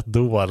låter rätt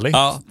dåligt,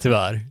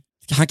 tyvärr.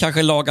 Han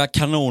kanske lagar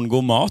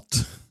kanongod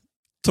mat.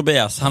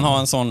 Tobias, han har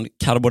en sån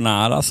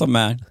carbonara som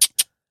är...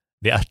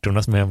 Det är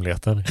ärtorna som är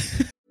hemligheten.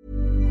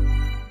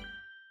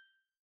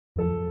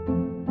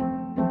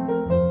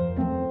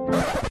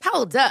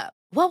 Hold up.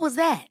 What was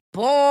that?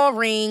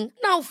 Boring.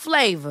 No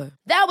flavor.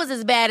 That was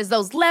as bad as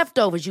those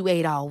leftovers you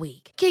ate all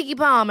week. Keke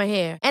Palmer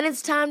here, and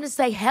it's time to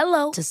say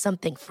hello to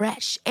something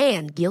fresh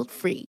and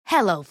guilt-free.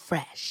 Hello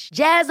Fresh.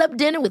 Jazz up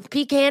dinner with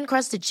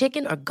pecan-crusted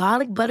chicken or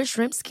garlic butter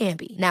shrimp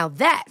scampi. Now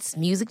that's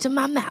music to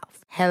my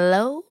mouth.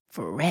 Hello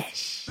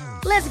Fresh.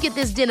 Let's get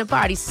this dinner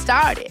party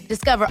started.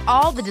 Discover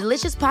all the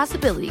delicious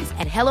possibilities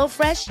at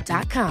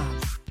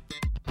hellofresh.com.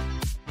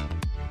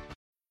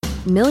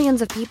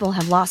 Millions of people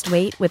have lost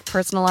weight with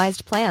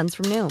personalized plans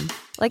from Noom.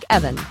 Like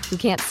Evan, who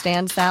can't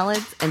stand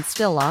salads and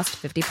still lost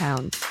 50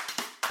 pounds.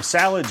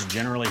 Salads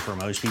generally for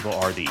most people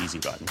are the easy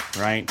button,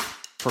 right?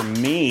 For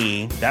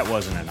me, that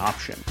wasn't an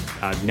option.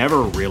 I never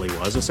really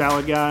was a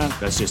salad guy.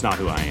 That's just not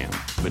who I am.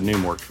 But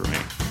Noom worked for me.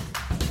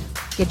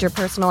 Get your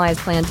personalized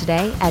plan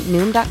today at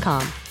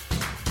Noom.com.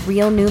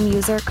 Real Noom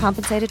user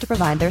compensated to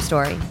provide their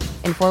story.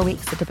 In 4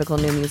 weeks, the typical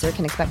Noom user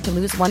can expect to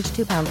lose 1 to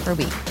 2 pounds per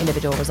week.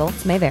 Individual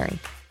results may vary.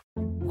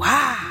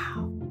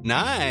 Wow.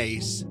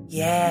 Nice.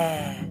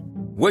 Yeah.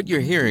 What you're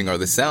hearing are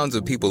the sounds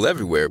of people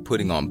everywhere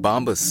putting on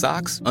Bombas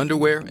socks,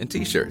 underwear, and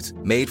T-shirts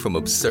made from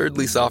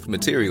absurdly soft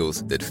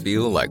materials that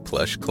feel like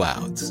plush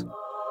clouds.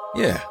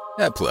 Yeah,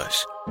 that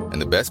plush.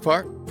 And the best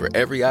part? For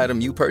every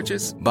item you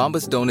purchase,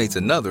 Bombas donates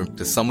another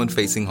to someone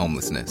facing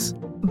homelessness.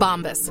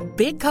 Bombas.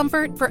 Big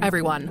comfort for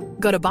everyone.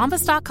 Go to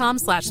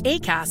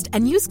bombas.com/ACAST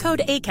and use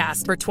code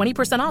ACAST for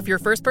 20% off your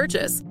first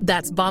purchase.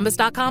 That's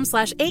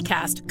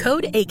bombas.com/ACAST.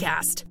 Code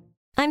ACAST.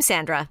 I'm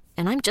Sandra,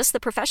 and I'm just the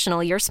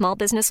professional your small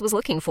business was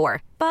looking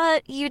for.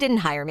 But you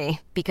didn't hire me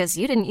because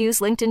you didn't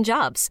use LinkedIn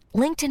Jobs.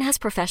 LinkedIn has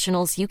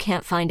professionals you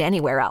can't find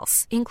anywhere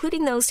else,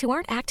 including those who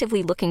aren't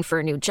actively looking for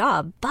a new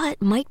job,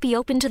 but might be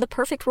open to the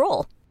perfect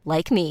role,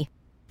 like me.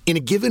 In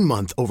a given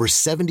month, over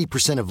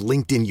 70% of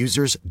LinkedIn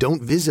users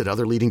don't visit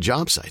other leading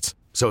job sites.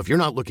 So if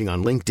you're not looking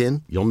on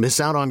LinkedIn, you'll miss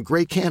out on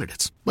great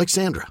candidates, like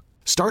Sandra.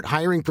 Start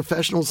hiring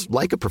professionals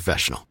like a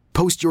professional.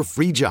 Post your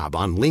free job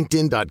on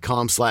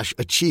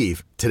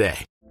linkedin.com/achieve today.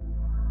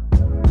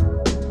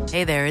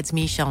 Hey there, it's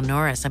Michelle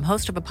Norris. I'm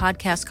host of a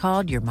podcast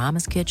called Your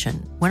Mama's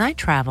Kitchen. When I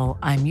travel,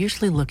 I'm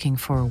usually looking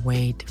for a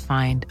way to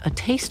find a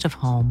taste of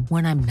home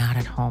when I'm not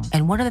at home.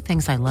 And one of the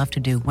things I love to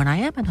do when I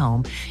am at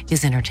home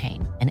is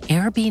entertain. And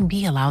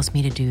Airbnb allows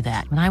me to do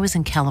that. When I was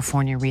in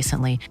California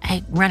recently,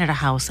 I rented a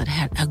house that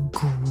had a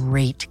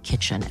great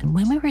kitchen. And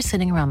when we were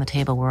sitting around the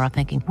table, we were all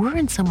thinking, we're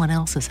in someone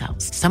else's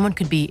house. Someone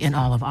could be in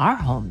all of our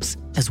homes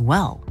as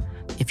well.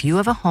 If you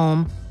have a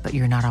home, but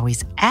you're not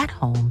always at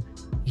home,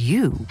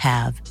 you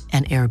have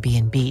an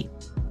Airbnb.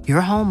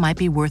 Your home might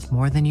be worth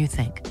more than you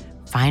think.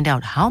 Find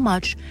out how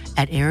much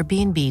at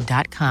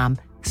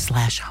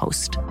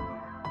airbnb.com/host.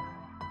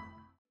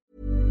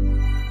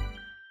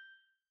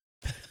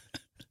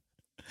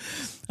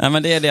 Nej,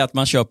 men det är det att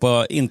man kör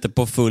på, inte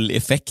på full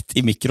effekt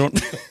i mikron,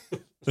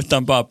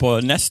 utan bara på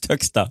näst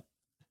högsta.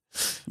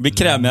 Det blir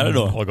krämigare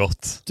då. Vad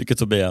gott. Tycker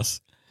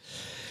Tobias.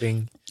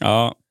 Ding.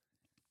 Ja.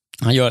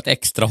 Han gör ett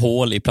extra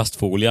hål i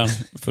plastfolien,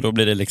 för då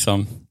blir det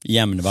liksom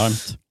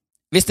jämnvarmt.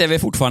 Visst är vi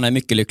fortfarande en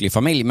mycket lycklig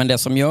familj, men det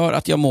som gör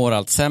att jag mår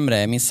allt sämre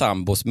är min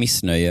sambos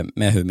missnöje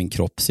med hur min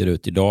kropp ser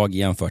ut idag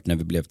jämfört när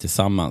vi blev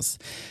tillsammans.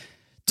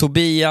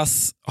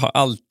 Tobias har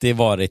alltid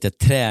varit ett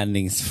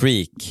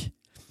träningsfreak.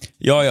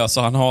 Ja,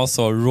 så han har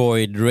så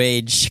roid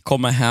rage,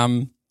 kommer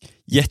hem,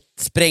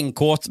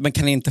 sprängkåt men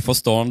kan inte få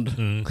stånd.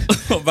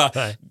 Och bara,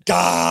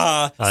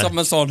 som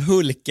en sån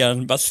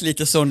Hulken, bara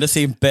sliter sönder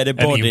sin body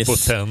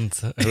bodies. En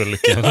impotent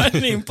Hulken.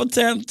 En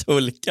impotent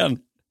Hulken.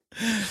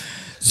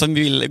 Som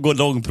vill gå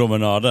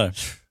långpromenader.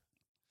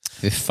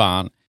 Fy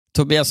fan.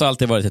 Tobias har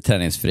alltid varit ett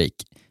träningsfreak.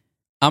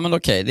 Ja, men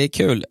okej, det är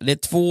kul. Det är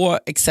 2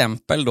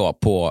 exempel då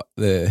på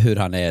hur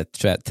han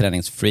är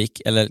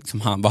träningsfreak, eller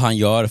liksom vad han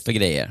gör för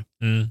grejer.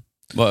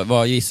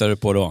 Vad gissar du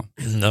på då?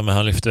 Nej, men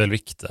han lyfter väl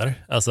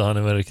vikter. Alltså han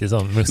är väl riktigt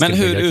sån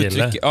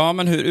muskelbyggarkille.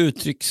 Men hur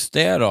uttrycks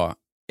det då?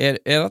 Är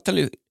det att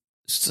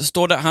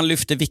står det han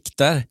lyfter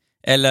vikter?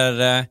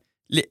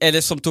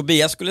 Eller som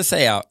Tobias skulle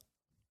säga,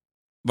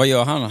 vad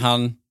gör han?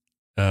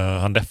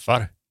 Han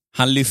deffar.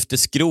 Han lyfter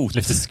skrot.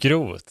 Lyfter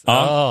skrot?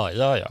 Ja.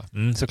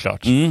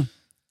 Såklart.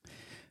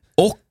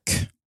 Och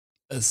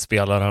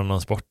spelar han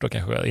någon sport då,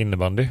 kanske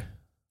innebandy?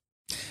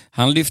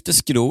 Han lyfter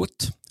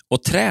skrot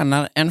och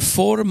tränar en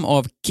form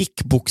av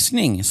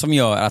kickboxning som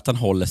gör att han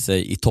håller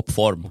sig i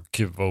toppform.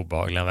 Gud vad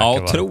obehaglig han Ja,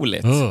 verkar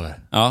otroligt. vara.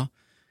 Ja.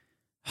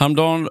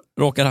 Häromdagen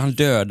råkade han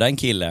döda en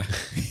kille.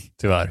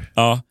 Tyvärr.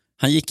 Ja.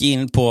 Han gick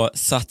in på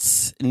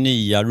Sats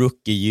nya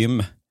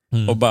rookie-gym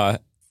och bara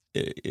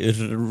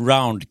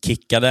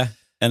roundkickade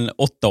en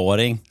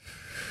 8-åring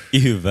i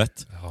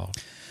huvudet. Ja.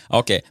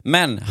 Okej,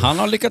 men han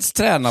har lyckats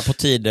träna på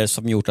tider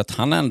som gjort att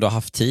han ändå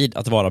haft tid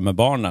att vara med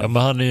barnen. Ja,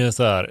 men han är ju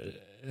så här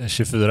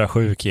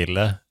 24/7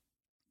 kille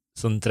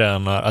som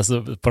tränar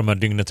alltså på de här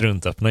dygnet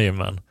runt öppna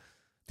gymmen.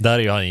 Där är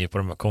ju han ju på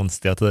de här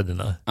konstiga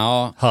tiderna.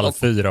 Ja,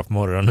 3:30 på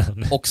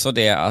morgonen. Också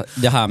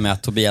det här med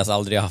att Tobias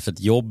aldrig har haft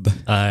ett jobb.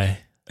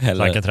 Nej,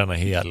 heller. han kan träna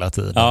hela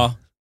tiden. Ja,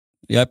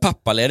 jag är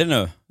pappaledig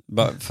nu.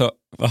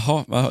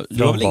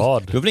 Du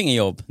har väl ingen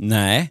jobb?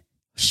 Nej,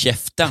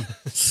 käften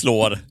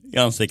slår i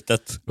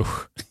ansiktet.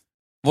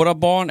 Våra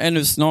barn är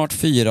nu snart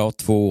 4 och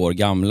 2 år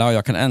gamla och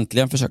jag kan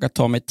äntligen försöka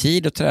ta mig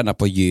tid att träna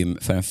på gym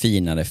för en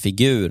finare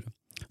figur.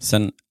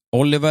 Sen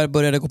Oliver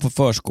började gå på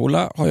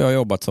förskola har jag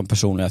jobbat som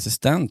personlig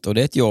assistent och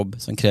det är ett jobb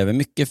som kräver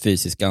mycket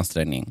fysisk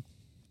ansträngning.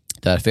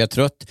 Därför är jag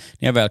trött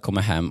när jag väl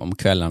kommer hem om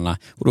kvällarna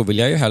och då vill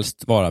jag ju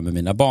helst vara med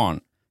mina barn.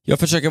 Jag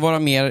försöker vara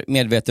mer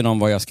medveten om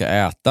vad jag ska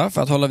äta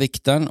för att hålla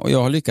vikten och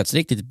jag har lyckats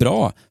riktigt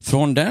bra.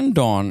 Från den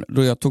dagen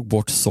då jag tog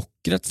bort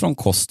sockret från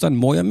kosten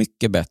mår jag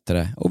mycket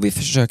bättre och vi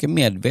försöker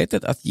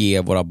medvetet att ge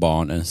våra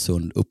barn en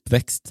sund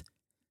uppväxt.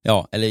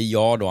 Ja, eller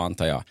jag då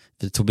antar jag.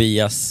 För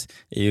Tobias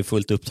är ju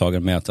fullt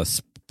upptagen med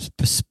att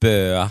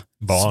spöa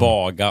barn.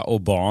 Svaga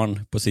och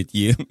barn på sitt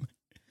gym.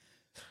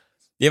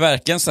 Det är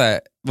verkligen så här,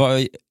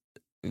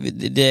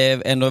 det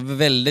är ändå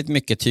väldigt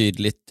mycket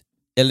tydligt,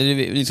 eller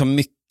liksom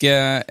mycket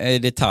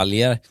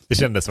detaljer. Det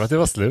kändes som att det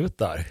var slut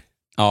där.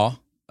 Ja,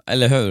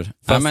 eller hur?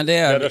 Ja, men det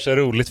är så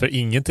roligt för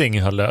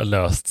ingenting har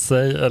löst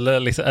sig.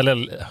 Eller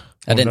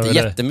ja, det är inte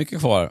jättemycket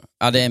kvar.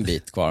 Ja, det är en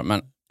bit kvar.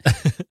 Men,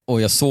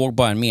 och jag såg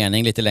bara en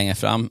mening lite längre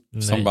fram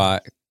som bara,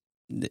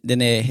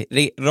 den är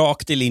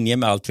rakt i linje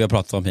med allt vi har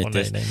pratat om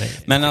hittills.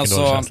 Nej. Men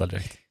alltså,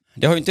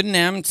 det har ju inte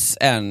nämnts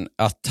än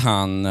att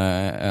han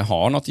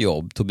har något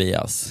jobb,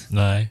 Tobias.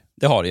 Nej.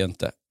 Det har det ju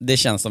inte. Det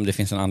känns som det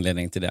finns en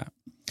anledning till det.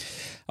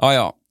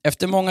 Ja.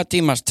 Efter många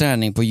timmars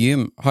träning på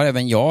gym har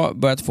även jag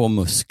börjat få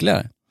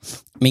muskler.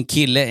 Min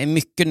kille är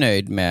mycket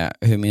nöjd med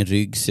hur min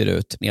rygg ser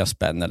ut när jag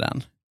spänner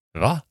den.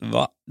 Va?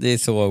 Det är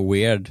så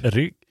weird.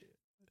 Rygg?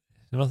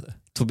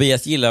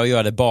 Tobias gillar att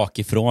göra det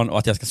bakifrån och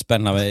att jag ska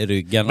spänna mig i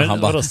ryggen. Men och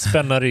han bara,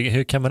 spänna rygg?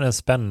 Hur kan man ens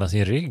spänna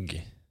sin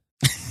rygg?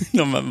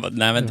 Nej, men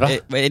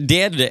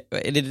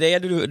är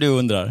det du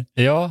undrar?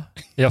 Ja,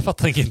 jag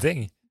fattar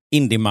ingenting.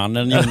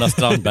 Indiemannen Jonas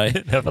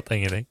Strandberg. Jag fattar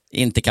ingenting.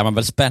 Inte kan man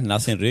väl spänna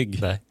sin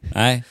rygg?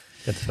 Nej.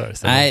 Du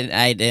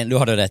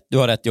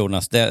har rätt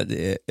Jonas.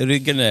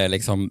 Ryggen är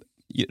liksom,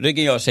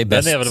 ryggen gör sig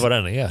bäst. Den är väl vad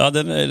den är. Ja,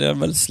 den är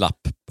väl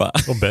slapp.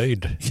 Och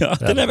böjd. Ja,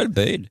 den är väl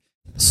böjd.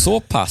 Så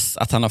pass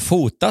att han har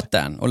fotat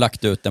den och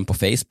lagt ut den på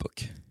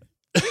Facebook.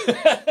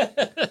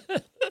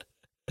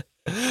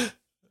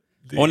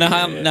 Och när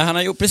han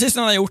har gjort, precis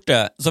när han har gjort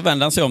det så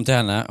vänder han sig om till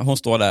henne. Hon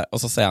står där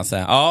och så säger han så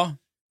här: ja,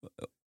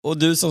 och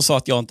du som sa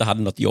att jag inte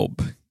hade något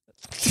jobb.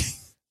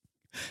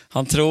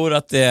 Han tror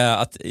att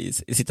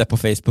sitta på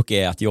Facebook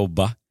är att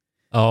jobba.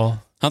 Ja.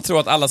 Han tror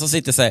att alla som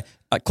sitter så här,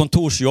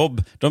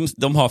 kontorsjobb,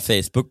 de har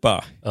Facebook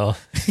bara. Ja.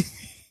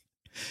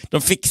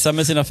 De fixar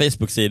med sina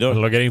Facebook-sidor.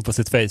 De loggar in på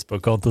sitt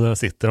Facebook-konto och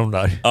sitter de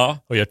där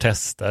och gör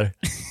tester.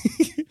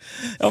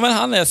 Ja, men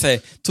han är så här,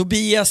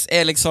 Tobias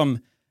är liksom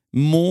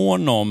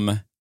mån om,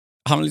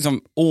 han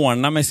liksom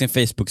ordnar med sin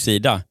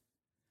Facebook-sida.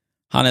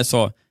 Han är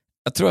så,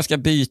 jag tror jag ska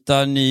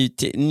byta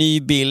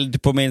ny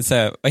bild på min så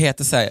här, vad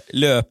heter så här,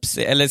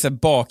 eller så här,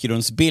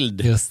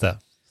 bakgrundsbild. Just det.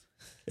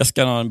 Jag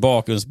ska ha en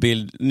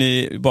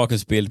ny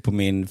bakgrundsbild på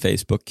min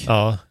Facebook.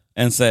 Ja.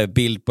 En så här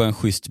bild på en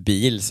schysst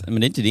bil.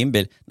 Men det är inte din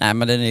bil. Nej,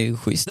 men den är ju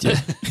schysst ju.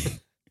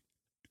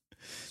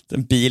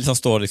 En bil som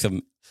står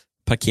liksom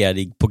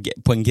parkerad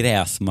på en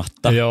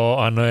gräsmatta.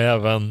 Ja, han har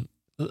även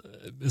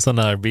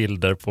sådana här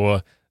bilder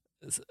på,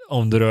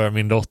 om du rör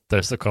min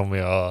dotter så kommer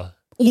jag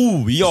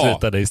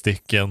sluta dig i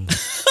stycken.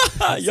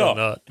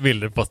 Sådana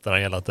bilder postar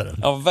han hela tiden.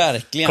 Ja,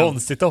 verkligen.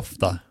 Konstigt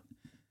ofta.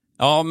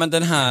 Ja, men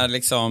den här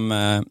liksom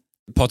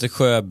Patrik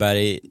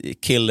Sjöberg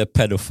kill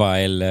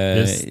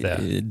pedofile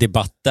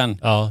debatten.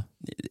 Ja.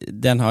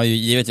 Den har ju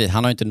givetvis,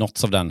 han har inte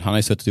nåtts av den. Han har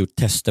ju suttit och gjort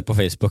tester på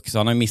Facebook så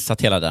han har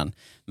missat hela den.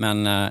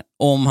 Men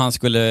om han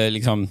skulle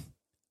liksom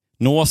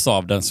nås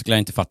av den så skulle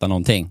jag inte fatta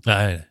någonting.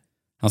 Nej.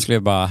 Han skulle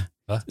ju bara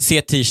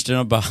se t-shirten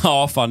och bara,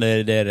 ja fan det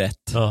är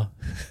rätt. Ja.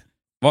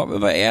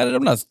 Vad är det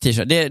de där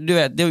t-shirten?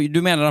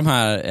 Du menar de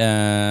här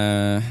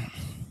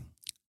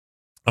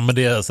Ja, men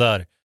det är så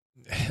här.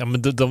 Ja,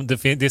 men det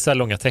är så här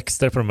långa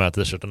texter på de här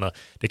t-shirtarna.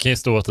 Det kan ju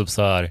stå typ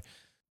så här.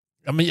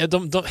 Ja, men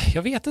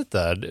jag vet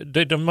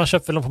inte. Man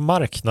köper väl dem på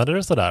marknader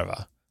och sådär,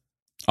 va?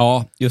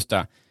 Ja, just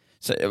det.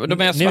 Så,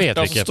 de är ni vet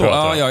vilka jag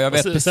pratar om. Ja, jag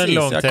vet precis.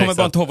 Jag kommer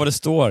bara inte ihåg vad det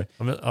står.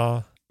 Ja, men,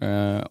 ja.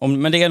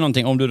 Men det är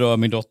någonting om du rör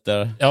min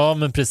dotter. Ja,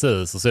 men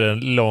precis. Och så är det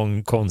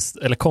en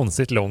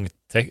konstigt lång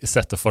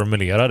sätt att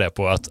formulera det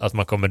på, att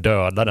man kommer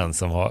döda den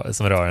som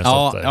rör en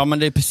dotter. Ja, men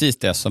det är precis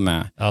det som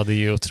är. Ja, det är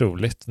ju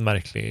otroligt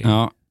märkligt.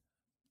 Ja.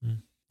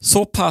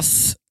 Så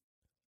pass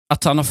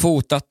att han har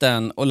fotat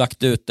den och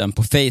lagt ut den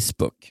på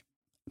Facebook.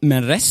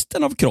 Men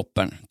resten av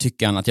kroppen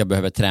tycker han att jag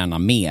behöver träna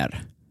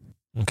mer.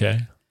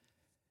 Okej.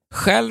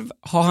 Själv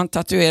har han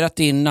tatuerat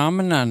in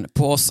namnen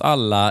på oss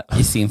alla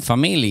i sin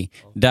familj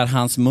där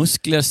hans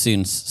muskler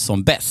syns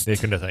som bäst. Det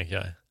kunde jag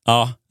tänka.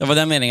 Ja, det var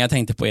den meningen jag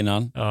tänkte på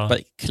innan. Ja.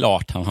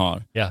 Klart han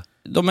har. Ja.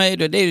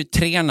 Det är ju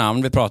 3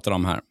 namn vi pratar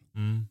om här.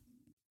 Mm.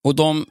 Och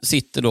de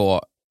sitter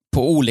då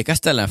på olika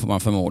ställen får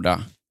man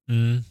förmoda.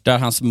 Där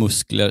hans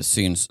muskler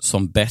syns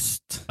som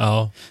bäst.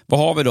 Ja. Vad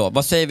har vi då?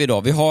 Vad säger vi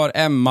då? Vi har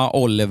Emma,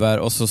 Oliver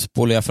och så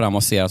spolar jag fram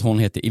och ser att hon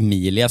heter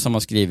Emilia som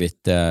har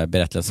skrivit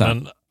berättelsen.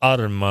 Men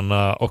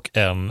armarna och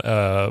en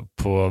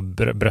på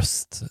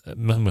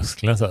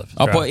bröstmusklerna så här,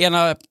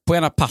 ja, på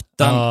ena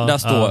patten där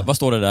står, vad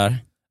står det där?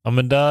 Ja,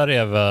 men där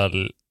är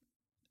väl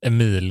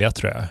Emilia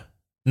tror jag.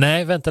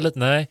 Nej, vänta lite,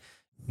 nej.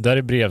 Där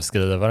är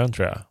brevskrivaren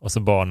tror jag. Och så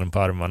barnen på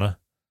armarna.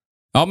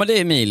 Ja, men det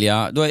är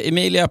Emilia. Då är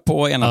Emilia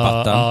på ena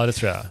patten. Ja, det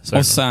tror jag. Så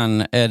och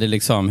sen är det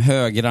liksom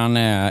högran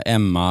är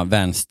Emma,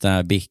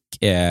 vänster Bick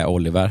är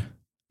Oliver.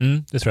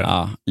 Det tror jag.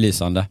 Ja,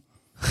 lysande.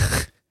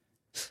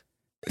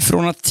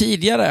 Från att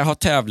tidigare ha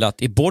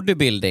tävlat i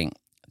bodybuilding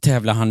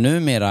tävlar han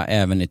numera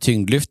även i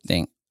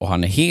tyngdlyftning och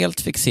han är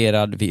helt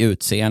fixerad vid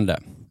utseende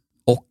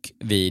och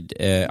vid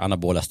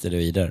anabola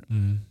steroider.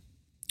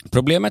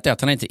 Problemet är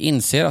att han inte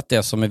inser att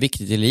det som är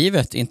viktigt i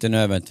livet inte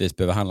nödvändigtvis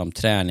behöver handla om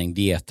träning,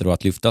 dieter och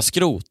att lyfta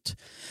skrot.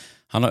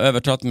 Han har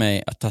övertalat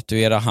mig att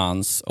tatuera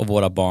hans och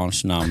våra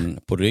barns namn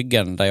på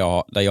ryggen där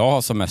jag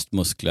har som mest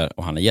muskler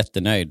och han är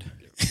jättenöjd.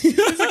 Det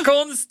är så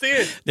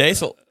konstigt! Det är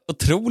så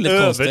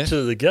otroligt konstigt.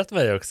 Övertygat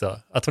mig också.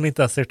 Att hon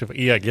inte ens ser det på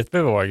eget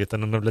bevåg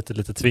utan hon har blivit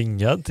lite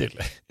tvingad till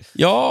det.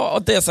 Ja,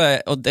 och det är så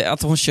här,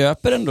 att hon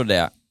köper ändå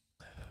det.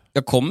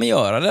 Jag kommer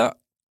göra det,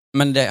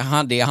 men det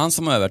är han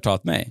som har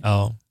övertalat mig.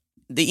 Ja.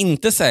 Det är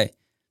inte så här,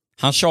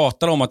 han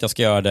tjatar om att jag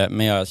ska göra det,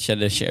 men jag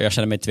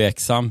känner mig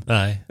tveksam.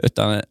 Nej.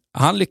 Utan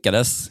han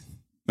lyckades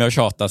med att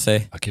tjata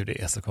sig. Ja, gud,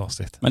 det är så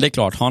konstigt. Men det är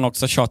klart, han har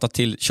också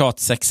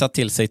tjatsexat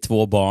till sig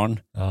 2 barn.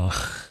 Ja.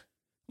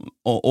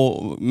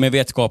 Och med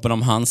vetskapen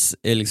om hans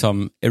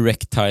liksom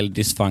erectile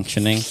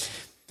dysfunctioning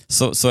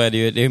så är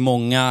det är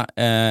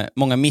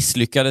många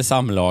misslyckade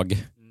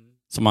samlag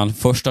som man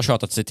först har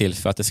tjatat sig till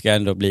för att det ska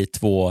ändå bli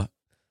två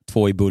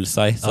i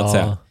bullseye så att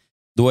säga.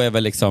 Då är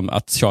väl liksom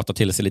att tjata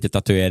till sig lite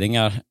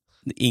tatueringar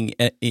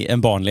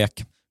en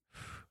barnlek.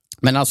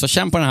 Men alltså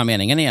känn på den här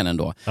meningen igen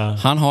ändå.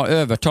 Han har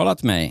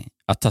övertalat mig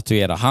att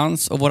tatuera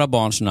hans och våra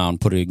barns namn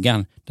på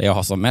ryggen där jag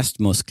har som mest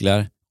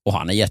muskler och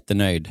han är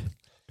jättenöjd.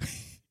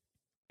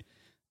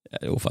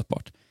 Det är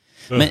ofattbart.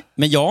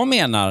 Men jag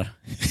menar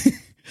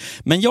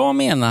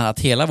att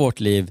hela vårt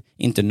liv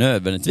inte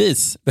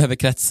nödvändigtvis behöver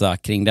kretsa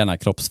kring denna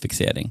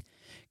kroppsfixering.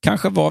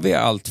 Kanske var vi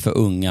allt för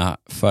unga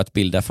för att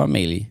bilda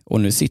familj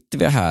och nu sitter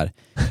vi här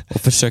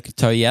och försöker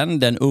ta igen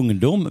den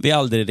ungdom vi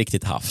aldrig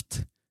riktigt haft.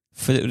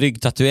 För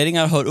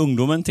ryggtatueringar hör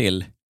ungdomen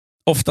till.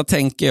 Ofta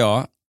tänker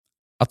jag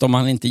att om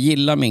han inte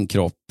gillar min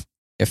kropp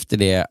efter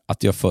det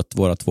att jag fött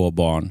våra 2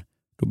 barn,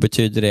 då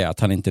betyder det att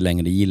han inte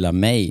längre gillar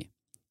mig.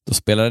 Då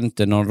spelar det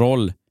inte någon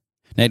roll.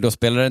 Nej, då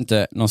spelar det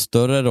inte någon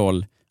större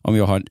roll om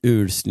jag har en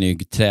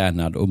ursnygg,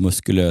 tränad och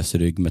muskulös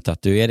rygg med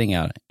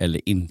tatueringar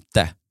eller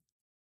inte.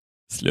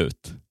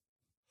 Slut.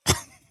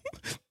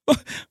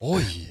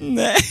 Oj.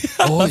 Nej.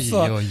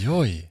 Alltså,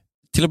 Oj.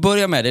 till att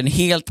börja med, det är en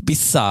helt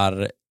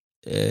bizarr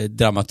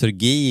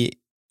dramaturgi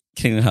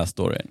kring den här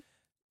storyn.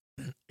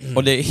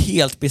 Och det är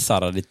helt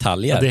bizarra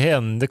detaljer. Ja, det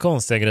händer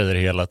konstiga grejer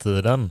hela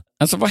tiden.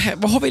 Alltså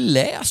vad har vi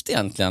läst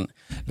egentligen?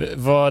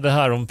 Vad det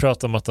här de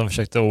pratar om att de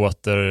försökte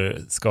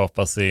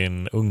återskapa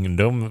sin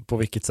ungdom. På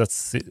vilket sätt,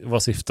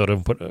 vad syftar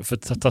de på? För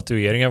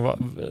tatueringar,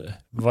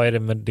 vad är det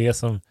med det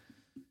som...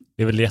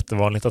 Det är väl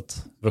jättevanligt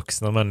att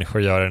vuxna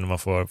människor gör det när man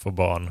får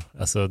barn.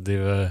 Alltså det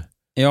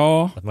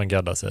är att man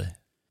gaddar sig.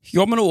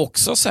 Ja, men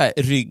också så här,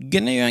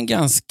 ryggen är ju en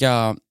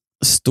ganska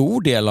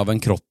stor del av en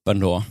kroppen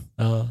då.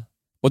 Ja.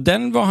 Och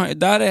den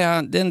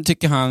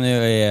tycker han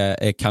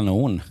är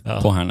kanon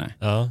på henne.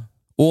 Ja.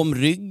 Och om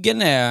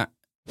ryggen är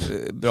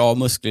bra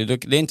muskler,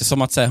 det är inte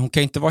som att säga, hon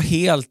kan inte vara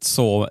helt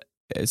så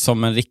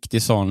som en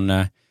riktig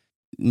sån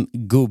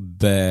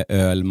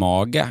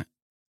gubbölmage.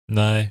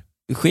 Nej.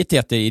 Skit i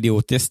att det är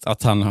idiotiskt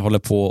att han håller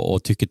på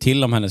och tycker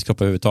till om hennes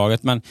kropp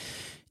överhuvudtaget, men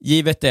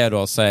givet det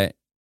då, så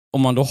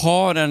om man då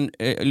har en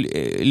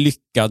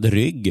lyckad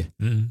rygg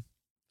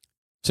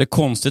så är det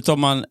konstigt om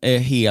man är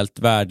helt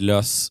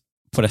värdelös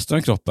på resten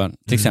av kroppen,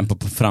 till exempel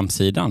på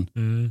framsidan.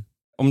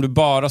 Om du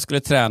bara skulle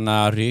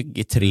träna rygg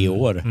i 3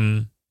 år,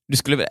 du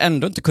skulle väl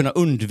ändå inte kunna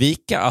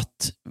undvika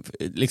att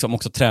liksom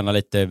också träna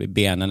lite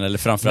benen eller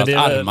framförallt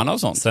armarna och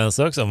sånt. Sen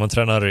så också, om man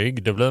tränar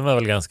rygg, då blir man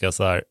väl ganska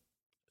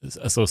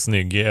så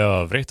snygg i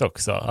övrigt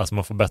också. Alltså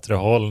man får bättre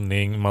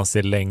hållning, man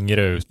ser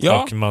längre ut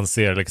och man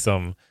ser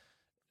liksom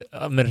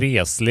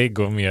reslig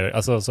och mer,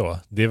 alltså så.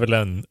 Det är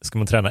väl ska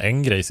man träna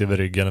en grej så är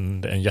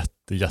ryggen en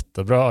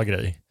jättebra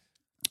grej.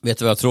 Vet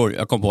du vad jag tror?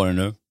 Jag kom på det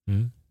nu.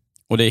 Mm.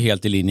 Och det är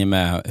helt i linje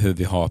med hur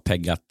vi har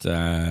peggat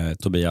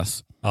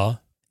Tobias. Ja.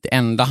 Det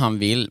enda han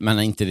vill, men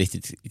inte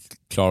riktigt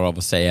klarar av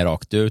att säga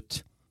rakt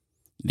ut,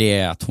 det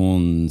är att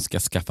hon ska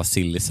skaffa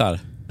sillisar.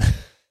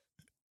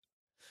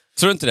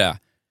 Tror du inte det?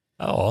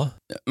 Ja.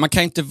 Man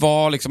kan inte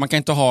vara liksom, man kan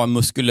inte ha en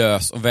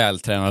muskulös och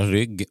vältränad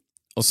rygg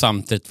och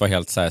samtidigt vara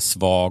helt så här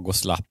svag och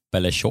slapp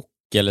eller tjock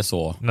eller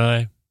så.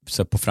 Nej.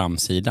 Så på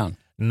framsidan.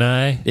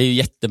 Nej. Det är ju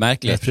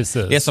jättemärkligt.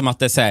 Ja, det är som att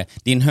det är så här,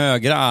 din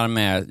högra arm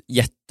är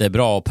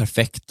jättebra och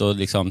perfekt och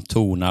liksom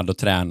tonad och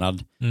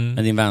tränad. Men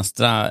din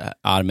vänstra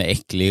arm är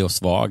äcklig och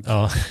svag.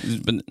 Ja.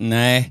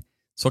 Nej,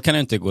 så kan det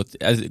inte gå till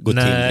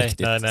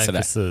riktigt. Nej,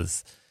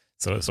 precis.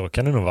 Så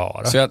kan det nog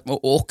vara. Så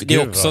och det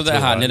är också det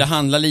här, när det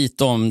handlar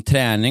lite om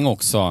träning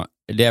också,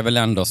 det är väl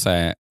ändå så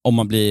här, om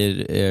man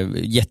blir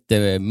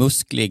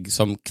jättemusklig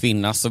som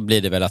kvinna så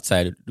blir det väl att så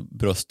här,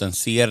 brösten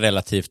ser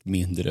relativt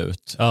mindre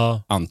ut,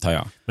 antar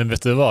jag. Men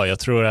vet du vad, jag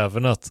tror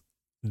även att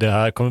det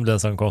här kommer bli en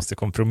sån konstig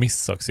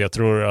kompromiss också. Jag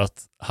tror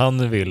att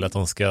han vill att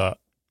hon ska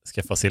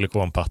skaffa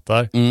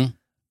silikonpattar.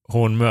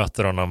 Hon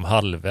möter honom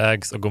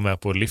halvvägs och går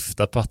med på att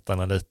lyfta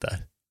pattarna lite.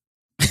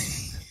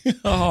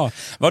 Jaha,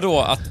 vadå?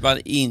 Att man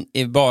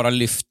bara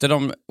lyfter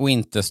dem och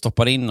inte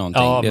stoppar in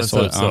någonting? Ja, det är men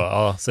så, typ så.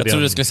 Ja, så jag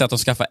trodde du skulle säga att de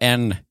skaffar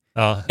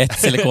ett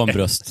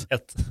silikonbröst.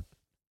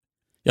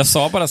 Jag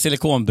sa bara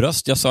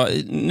silikonbröst. Jag sa,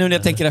 nu när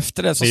jag tänker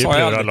efter det så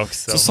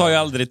sa jag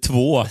aldrig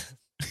 2.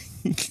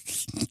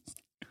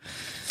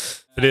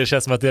 För det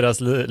känns som att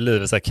deras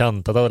liv är så här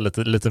kantat av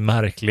lite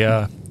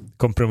märkliga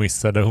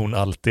kompromisser där hon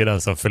alltid är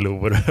den som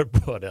förlorar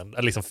på den.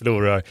 Eller liksom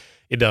förlorar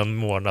i den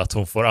mån att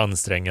hon får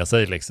anstränga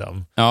sig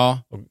liksom.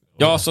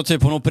 Ja, så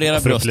typ hon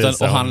opererar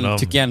brösten och han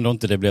tycker ändå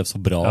inte det blev så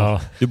bra.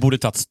 Ja. Du borde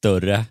tagit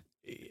större.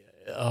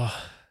 Ja,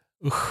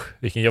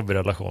 vilken jobbig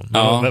relation.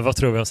 Ja. Men vad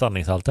tror vi om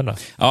sanningshalten då?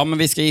 Ja, men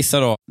vi ska gissa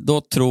då.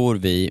 Då tror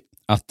vi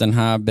att den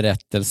här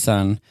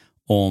berättelsen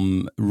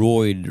om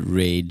roid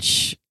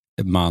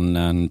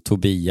rage-mannen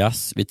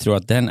Tobias, vi tror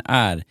att den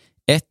är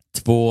 1,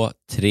 2,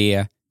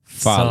 3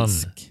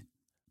 falsk.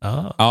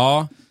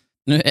 Ja,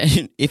 nu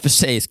i och för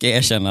sig ska jag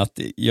erkänna att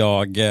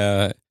jag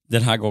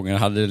den här gången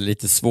hade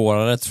lite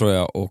svårare tror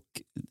jag och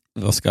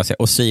vad ska jag säga,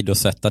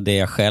 åsidosätta det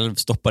jag själv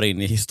stoppar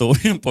in i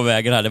historien på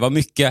vägen här. Det var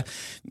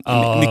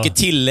mycket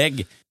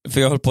tillägg.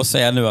 För jag höll på att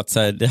säga nu att så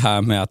här, det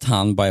här med att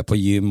han bara är på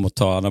gym och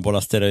tar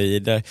anabola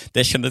steroider,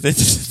 det kändes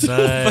inte så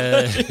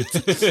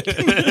trovärdigt.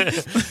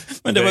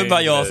 Men det var ju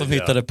bara jag som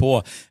hittade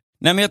på.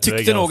 Nej, men jag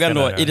tyckte nog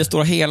ändå i det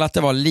stora hela att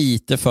det var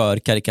lite för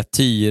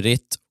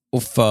karikatyrigt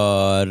och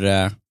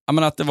för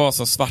att det var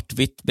så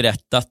svartvitt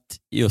berättat,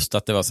 just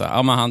att det var så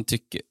här, men han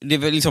tycker, det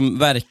var liksom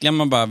verkligen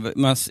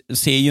man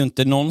ser ju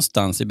inte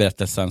någonstans i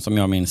berättelsen som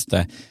jag minns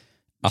det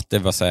att det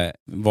var så här,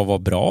 vad var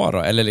bra då,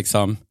 eller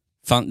liksom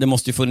det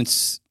måste ju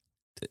funnits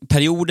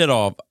perioder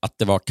av att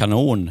det var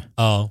kanon.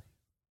 Ja.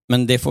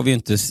 Men det får vi ju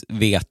inte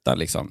veta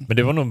liksom. Men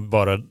det var nog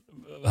bara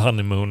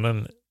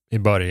honeymoonen i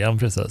början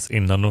precis,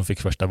 innan de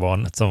fick första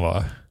barnet som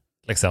var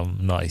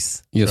liksom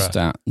nice. Just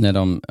det,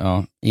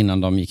 när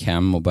innan de gick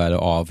hem och började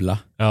avla.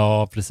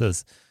 Ja,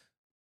 precis.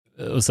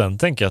 Och sen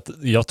tänker jag att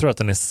jag tror att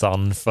den är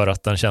sann för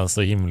att den känns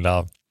så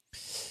himla...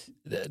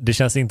 Det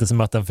känns inte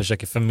som att den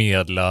försöker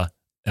förmedla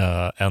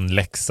en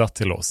läxa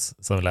till oss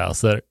som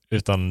läser,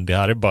 utan det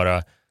här är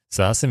bara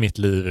så här ser mitt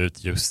liv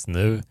ut just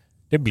nu.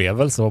 Det blev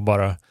väl så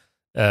bara.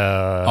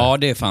 Ja,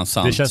 det är fan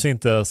sant. Det känns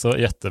inte så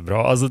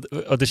jättebra. Alltså,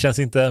 och det känns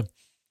inte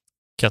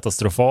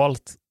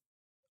katastrofalt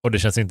och det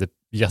känns inte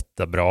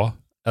jättebra.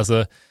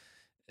 Alltså,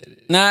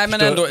 nej,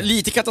 men ändå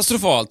lite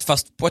katastrofalt,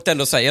 fast på ett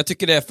ändå säga. Jag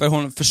tycker det är för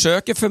hon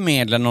försöker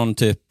förmedla någon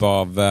typ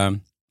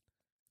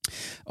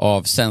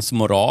av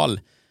sensmoral.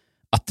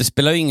 Att det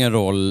spelar ju ingen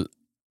roll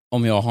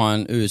om jag har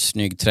en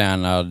utsnygg,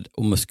 tränad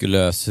och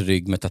muskulös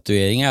rygg med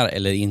tatueringar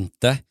eller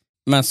inte.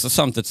 Men så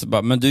samtidigt så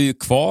bara, men du är ju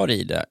kvar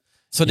i det.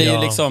 Så det är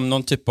ju liksom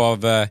någon typ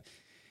av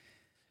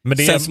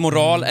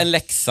sensmoral, en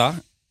läxa.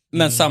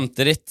 Men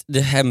samtidigt,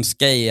 det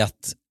hemska är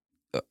att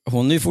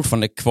hon är ju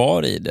fortfarande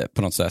kvar i det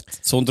på något sätt.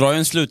 Så hon drar ju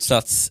en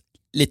slutsats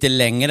lite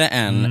längre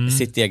än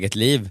sitt eget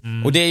liv.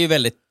 Och det är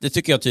ju det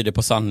tycker jag tyder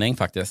på sanning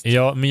faktiskt.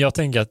 Ja, men jag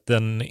tänker att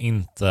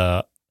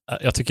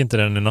jag tycker inte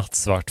den är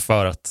nattsvart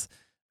för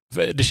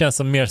det känns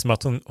mer som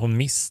att hon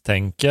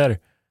misstänker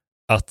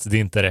att det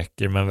inte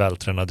räcker med en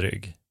vältränad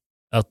rygg.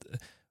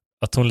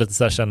 Att hon lite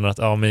så här känner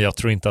att men jag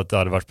tror inte att det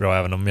hade varit bra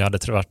även om jag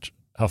hade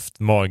haft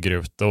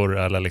magrutor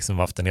eller liksom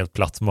haft en helt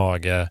platt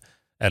mage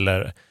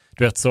eller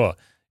du vet så.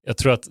 Jag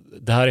tror att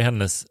det här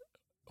är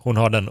hon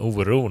har den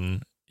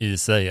oron i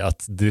sig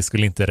att det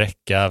skulle inte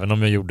räcka även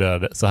om jag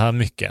gjorde så här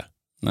mycket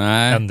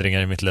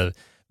ändringar i mitt liv.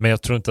 Men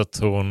jag tror inte att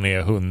hon är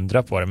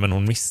 100 på det, men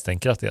hon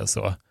misstänker att det är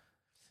så.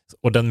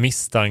 Och den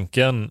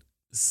misstanken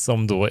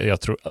som då,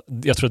 jag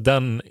tror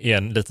den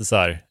är lite så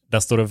här,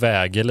 den står och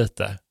väger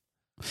lite.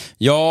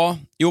 Ja,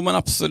 jo men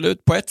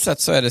absolut. På ett sätt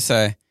så är det så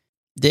här,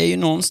 det är ju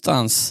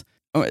någonstans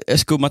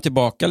skumma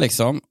tillbaka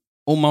liksom.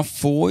 Och man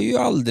får ju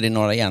aldrig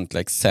några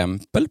egentliga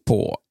exempel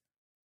på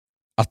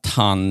att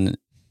han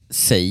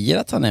säger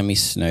att han är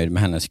missnöjd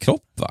med hennes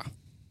kropp, va?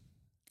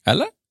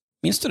 Eller?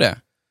 Minns du det?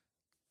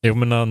 Jo,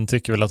 men han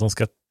tycker väl att de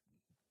ska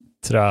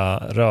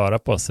röra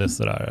på sig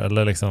sådär.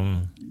 Eller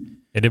liksom,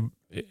 är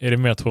det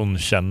mer att hon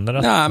känner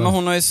att... Nej, men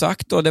hon har ju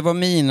sagt då, det var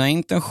mina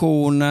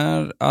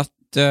intentioner att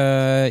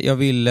jag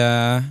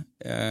ville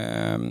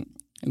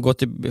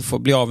få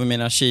bli av med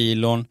mina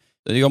kilon.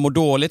 Jag mår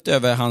dåligt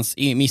över hans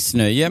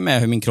missnöje med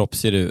hur min kropp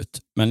ser ut,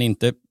 men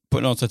inte på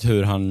något sätt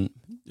hur han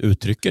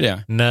uttrycker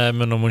det. Nej,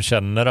 men om hon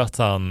känner att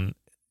han...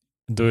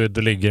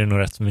 Då ligger det nog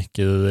rätt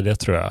mycket i det,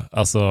 tror jag.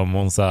 Alltså om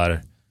hon så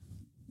här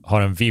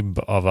har en vibb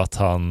av att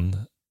han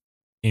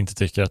inte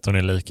tycker att hon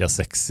är lika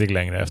sexig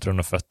längre efter hon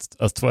har fött.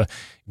 Alltså,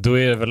 då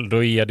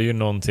är det ju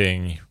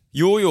någonting...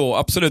 Jo,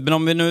 absolut. Men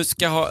om vi nu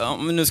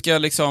ska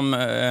liksom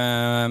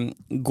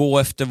gå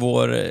efter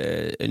vår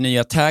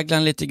nya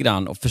tagline lite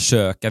grann och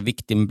försöka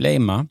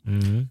victim-blama,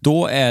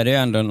 då är det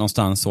ändå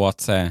någonstans så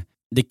att säga,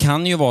 det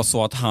kan ju vara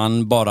så att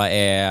han bara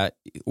är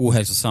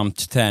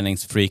ohälsosamt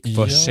träningsfreak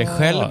för sig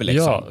själv.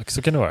 Liksom. Ja,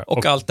 så kan det vara.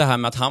 Och allt det här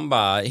med att han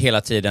bara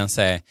hela tiden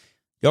säger,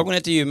 jag går ner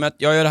till gymmet,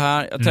 jag gör det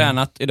här, jag har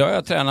tränat, idag har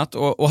jag tränat.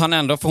 Och han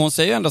ändå, för hon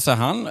säger ju ändå så här,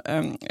 han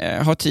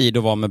har tid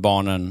att vara med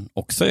barnen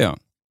också.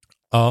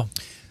 Ja.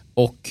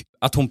 Och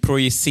att hon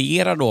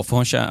projicerar då,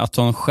 för att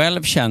hon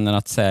själv känner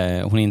att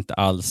hon inte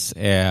alls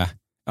är...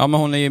 Ja, men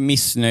hon är ju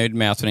missnöjd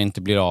med att hon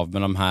inte blir av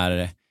med de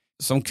här...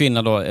 Som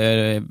kvinna då är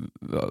det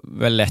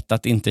väl lätt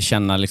att inte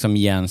känna liksom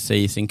igen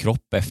sig i sin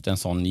kropp efter en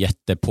sån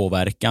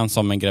jättepåverkan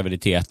som en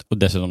graviditet, och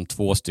dessutom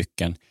 2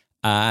 stycken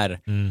är.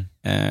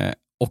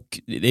 Och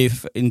det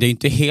är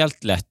inte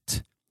helt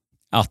lätt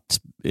att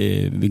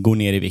vi går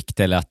ner i vikt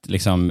eller att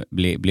liksom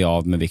bli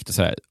av med vikt och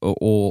sådär.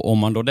 Och om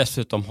man då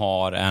dessutom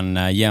har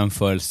en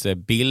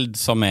jämförelsebild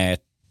som är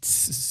ett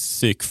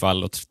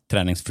psykfall och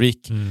träningsfreak,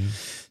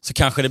 så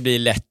kanske det blir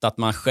lätt att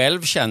man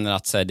själv känner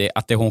att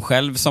det är hon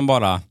själv som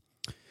bara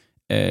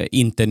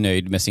inte är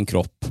nöjd med sin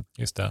kropp.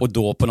 Just det. Och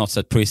då på något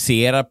sätt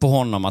projicerar på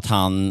honom att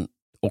han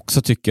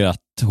också tycker att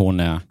hon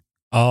är...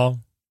 Ja.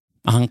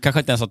 Han kanske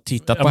inte ens har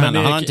tittat på henne.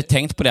 Han har inte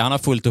tänkt på det. Han har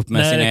fullt upp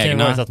med sina egna... Nej, det kan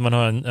ju vara att man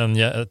har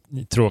en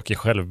tråkig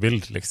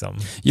självbild liksom.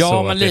 Ja,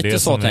 så men lite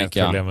så tänker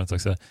jag. Problemet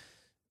också,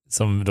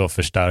 som då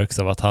förstärks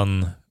av att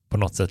han på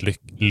något sätt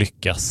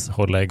lyckas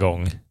hålla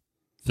igång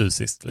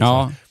fysiskt. Liksom.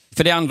 Ja,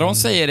 för det andra hon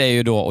säger är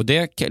ju då, och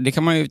det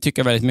kan man ju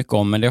tycka väldigt mycket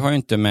om, men det har ju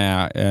inte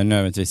med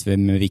nödvändigtvis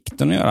med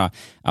vikten att göra,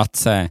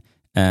 att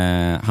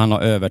han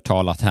har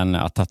övertalat henne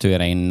att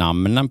tatuera in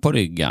namnen på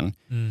ryggen.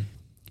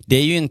 Det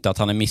är ju inte att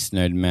han är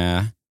missnöjd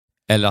med,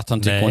 eller att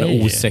han tycker hon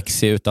är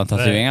osexig utan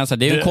tatueringar. Alltså,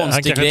 det är ju en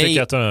konstig grej. Han kanske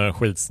tycker att hon har en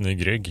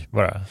skitsnygg rygg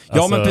bara.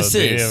 Ja, men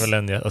precis. Det är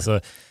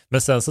väl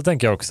men sen så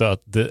tänker jag också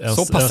att...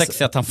 så pass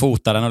sexig att han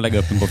fotar den och lägger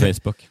upp den på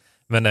Facebook.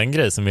 Men en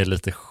grej som är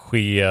lite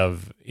skev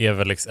är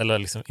väl, eller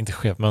liksom inte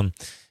skev, men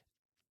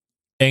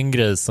en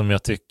grej som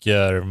jag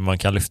tycker man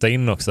kan lyfta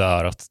in också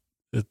är att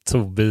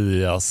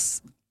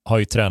Tobias har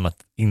ju tränat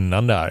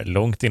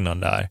långt innan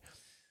det här.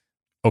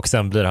 Och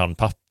sen blir han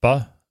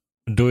pappa.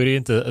 Då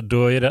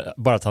är det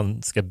bara att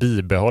han ska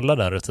bibehålla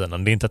den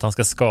rutinen. Det är inte att han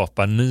ska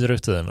skapa en ny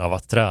rutin av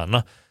att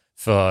träna.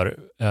 För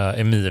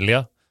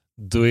Emilia,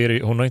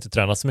 hon har inte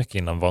tränat så mycket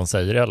innan, vad hon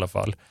säger i alla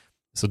fall.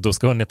 Så då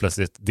ska hon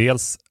plötsligt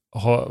dels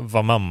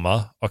vara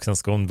mamma, och sen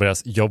ska hon börja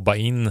jobba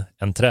in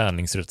en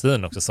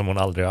träningsrutin också som hon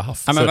aldrig har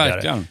haft. Ja, men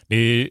verkligen.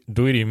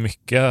 Då är det ju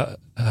mycket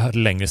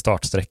längre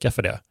startsträcka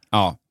för det.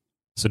 Ja.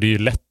 Så det är ju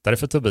lättare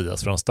för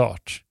Tobias från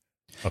start.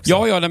 Också.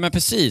 Ja, men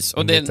precis.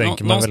 Och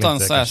det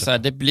någonstans så här,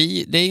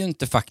 det är ju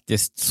inte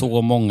faktiskt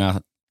så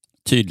många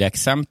tydliga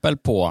exempel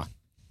på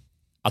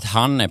att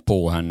han är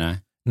på henne.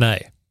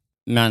 Nej.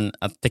 Men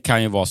att det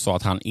kan ju vara så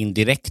att han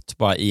indirekt,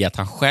 bara i att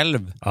han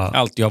själv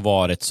alltid har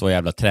varit så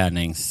jävla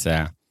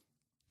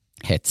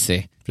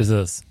träningshetsig.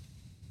 Precis.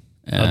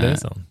 Ja, det är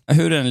sant.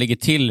 Hur den ligger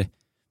till,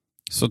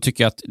 så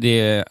tycker jag att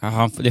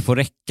det får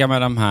räcka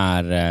med de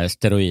här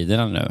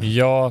steroiderna nu.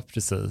 Ja,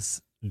 precis.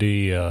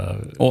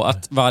 Och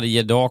att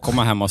varje dag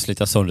komma hem och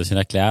slita sönder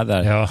sina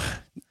kläder. Ja.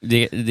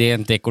 Det är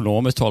inte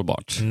ekonomiskt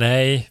hållbart.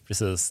 Nej,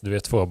 precis. Du är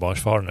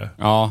 2-barnsfar nu.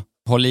 Ja,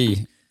 håll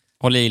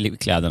i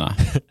kläderna.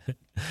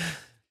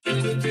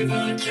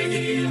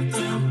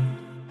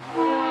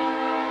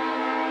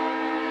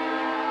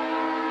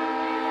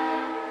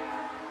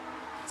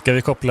 Ska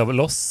vi koppla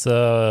loss?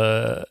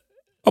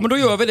 Ja, men då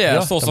gör vi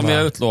det, så som vi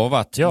har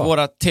utlovat. Ja.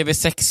 Våra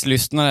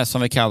TV6-lyssnare,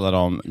 som vi kallar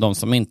dem, de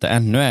som inte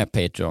ännu är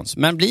Patreons.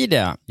 Men blir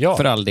det,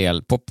 för all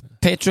del, på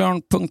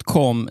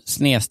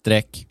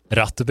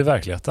patreon.com/Ratt upp i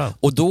verkligheten.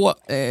 Och då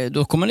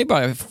kommer ni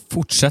bara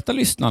fortsätta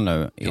lyssna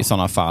nu i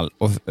sådana fall.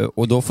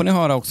 Och då får ni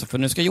höra också, för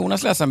nu ska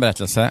Jonas läsa en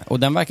berättelse, och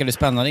den verkade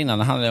spännande innan.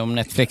 Den handlade om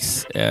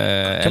Netflix,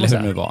 eller hur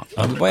det nu var.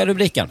 Ja. Vad är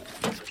rubriken?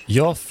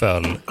 Jag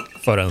föll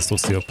för en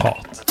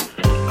sociopat.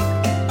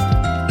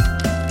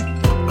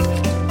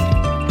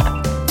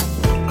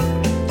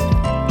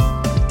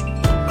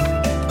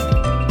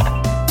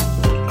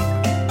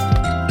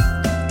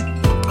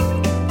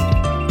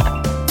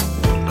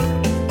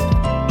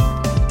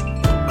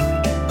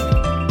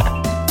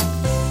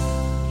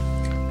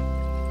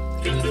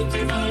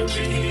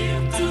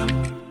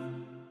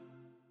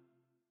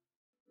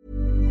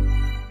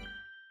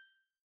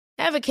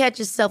 Ever catch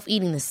yourself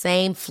eating the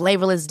same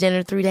flavorless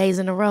dinner 3 days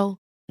in a row?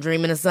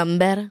 Dreaming of something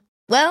better?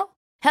 Well,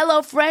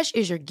 HelloFresh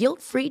is your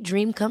guilt-free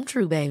dream come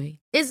true, baby.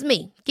 It's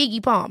me,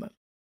 Keke Palmer.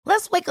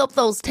 Let's wake up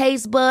those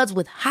taste buds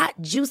with hot,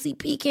 juicy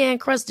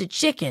pecan-crusted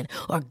chicken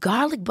or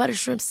garlic butter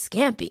shrimp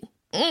scampi.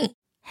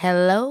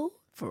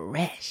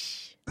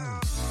 HelloFresh.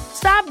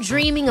 Stop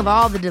dreaming of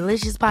all the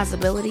delicious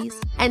possibilities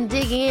and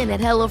dig in at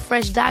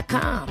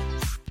HelloFresh.com.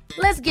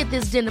 Let's get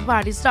this dinner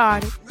party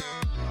started.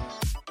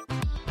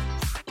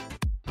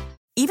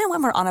 Even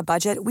when we're on a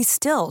budget, we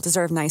still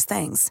deserve nice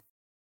things.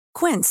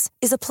 Quince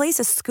is a place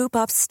to scoop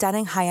up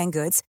stunning high-end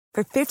goods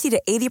for 50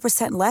 to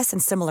 80% less than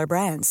similar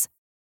brands.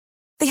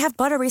 They have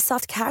buttery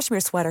soft cashmere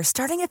sweaters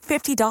starting at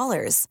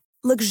 $50,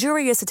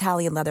 luxurious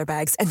Italian leather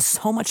bags, and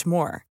so much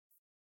more.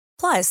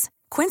 Plus,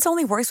 Quince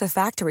only works with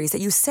factories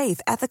that use safe,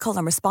 ethical,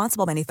 and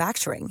responsible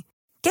manufacturing.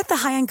 Get the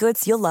high-end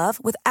goods you'll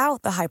love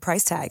without the high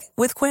price tag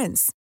with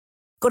Quince.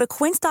 Go to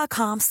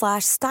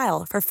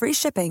quince.com/style for free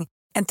shipping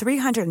and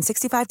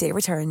 365-day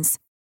returns.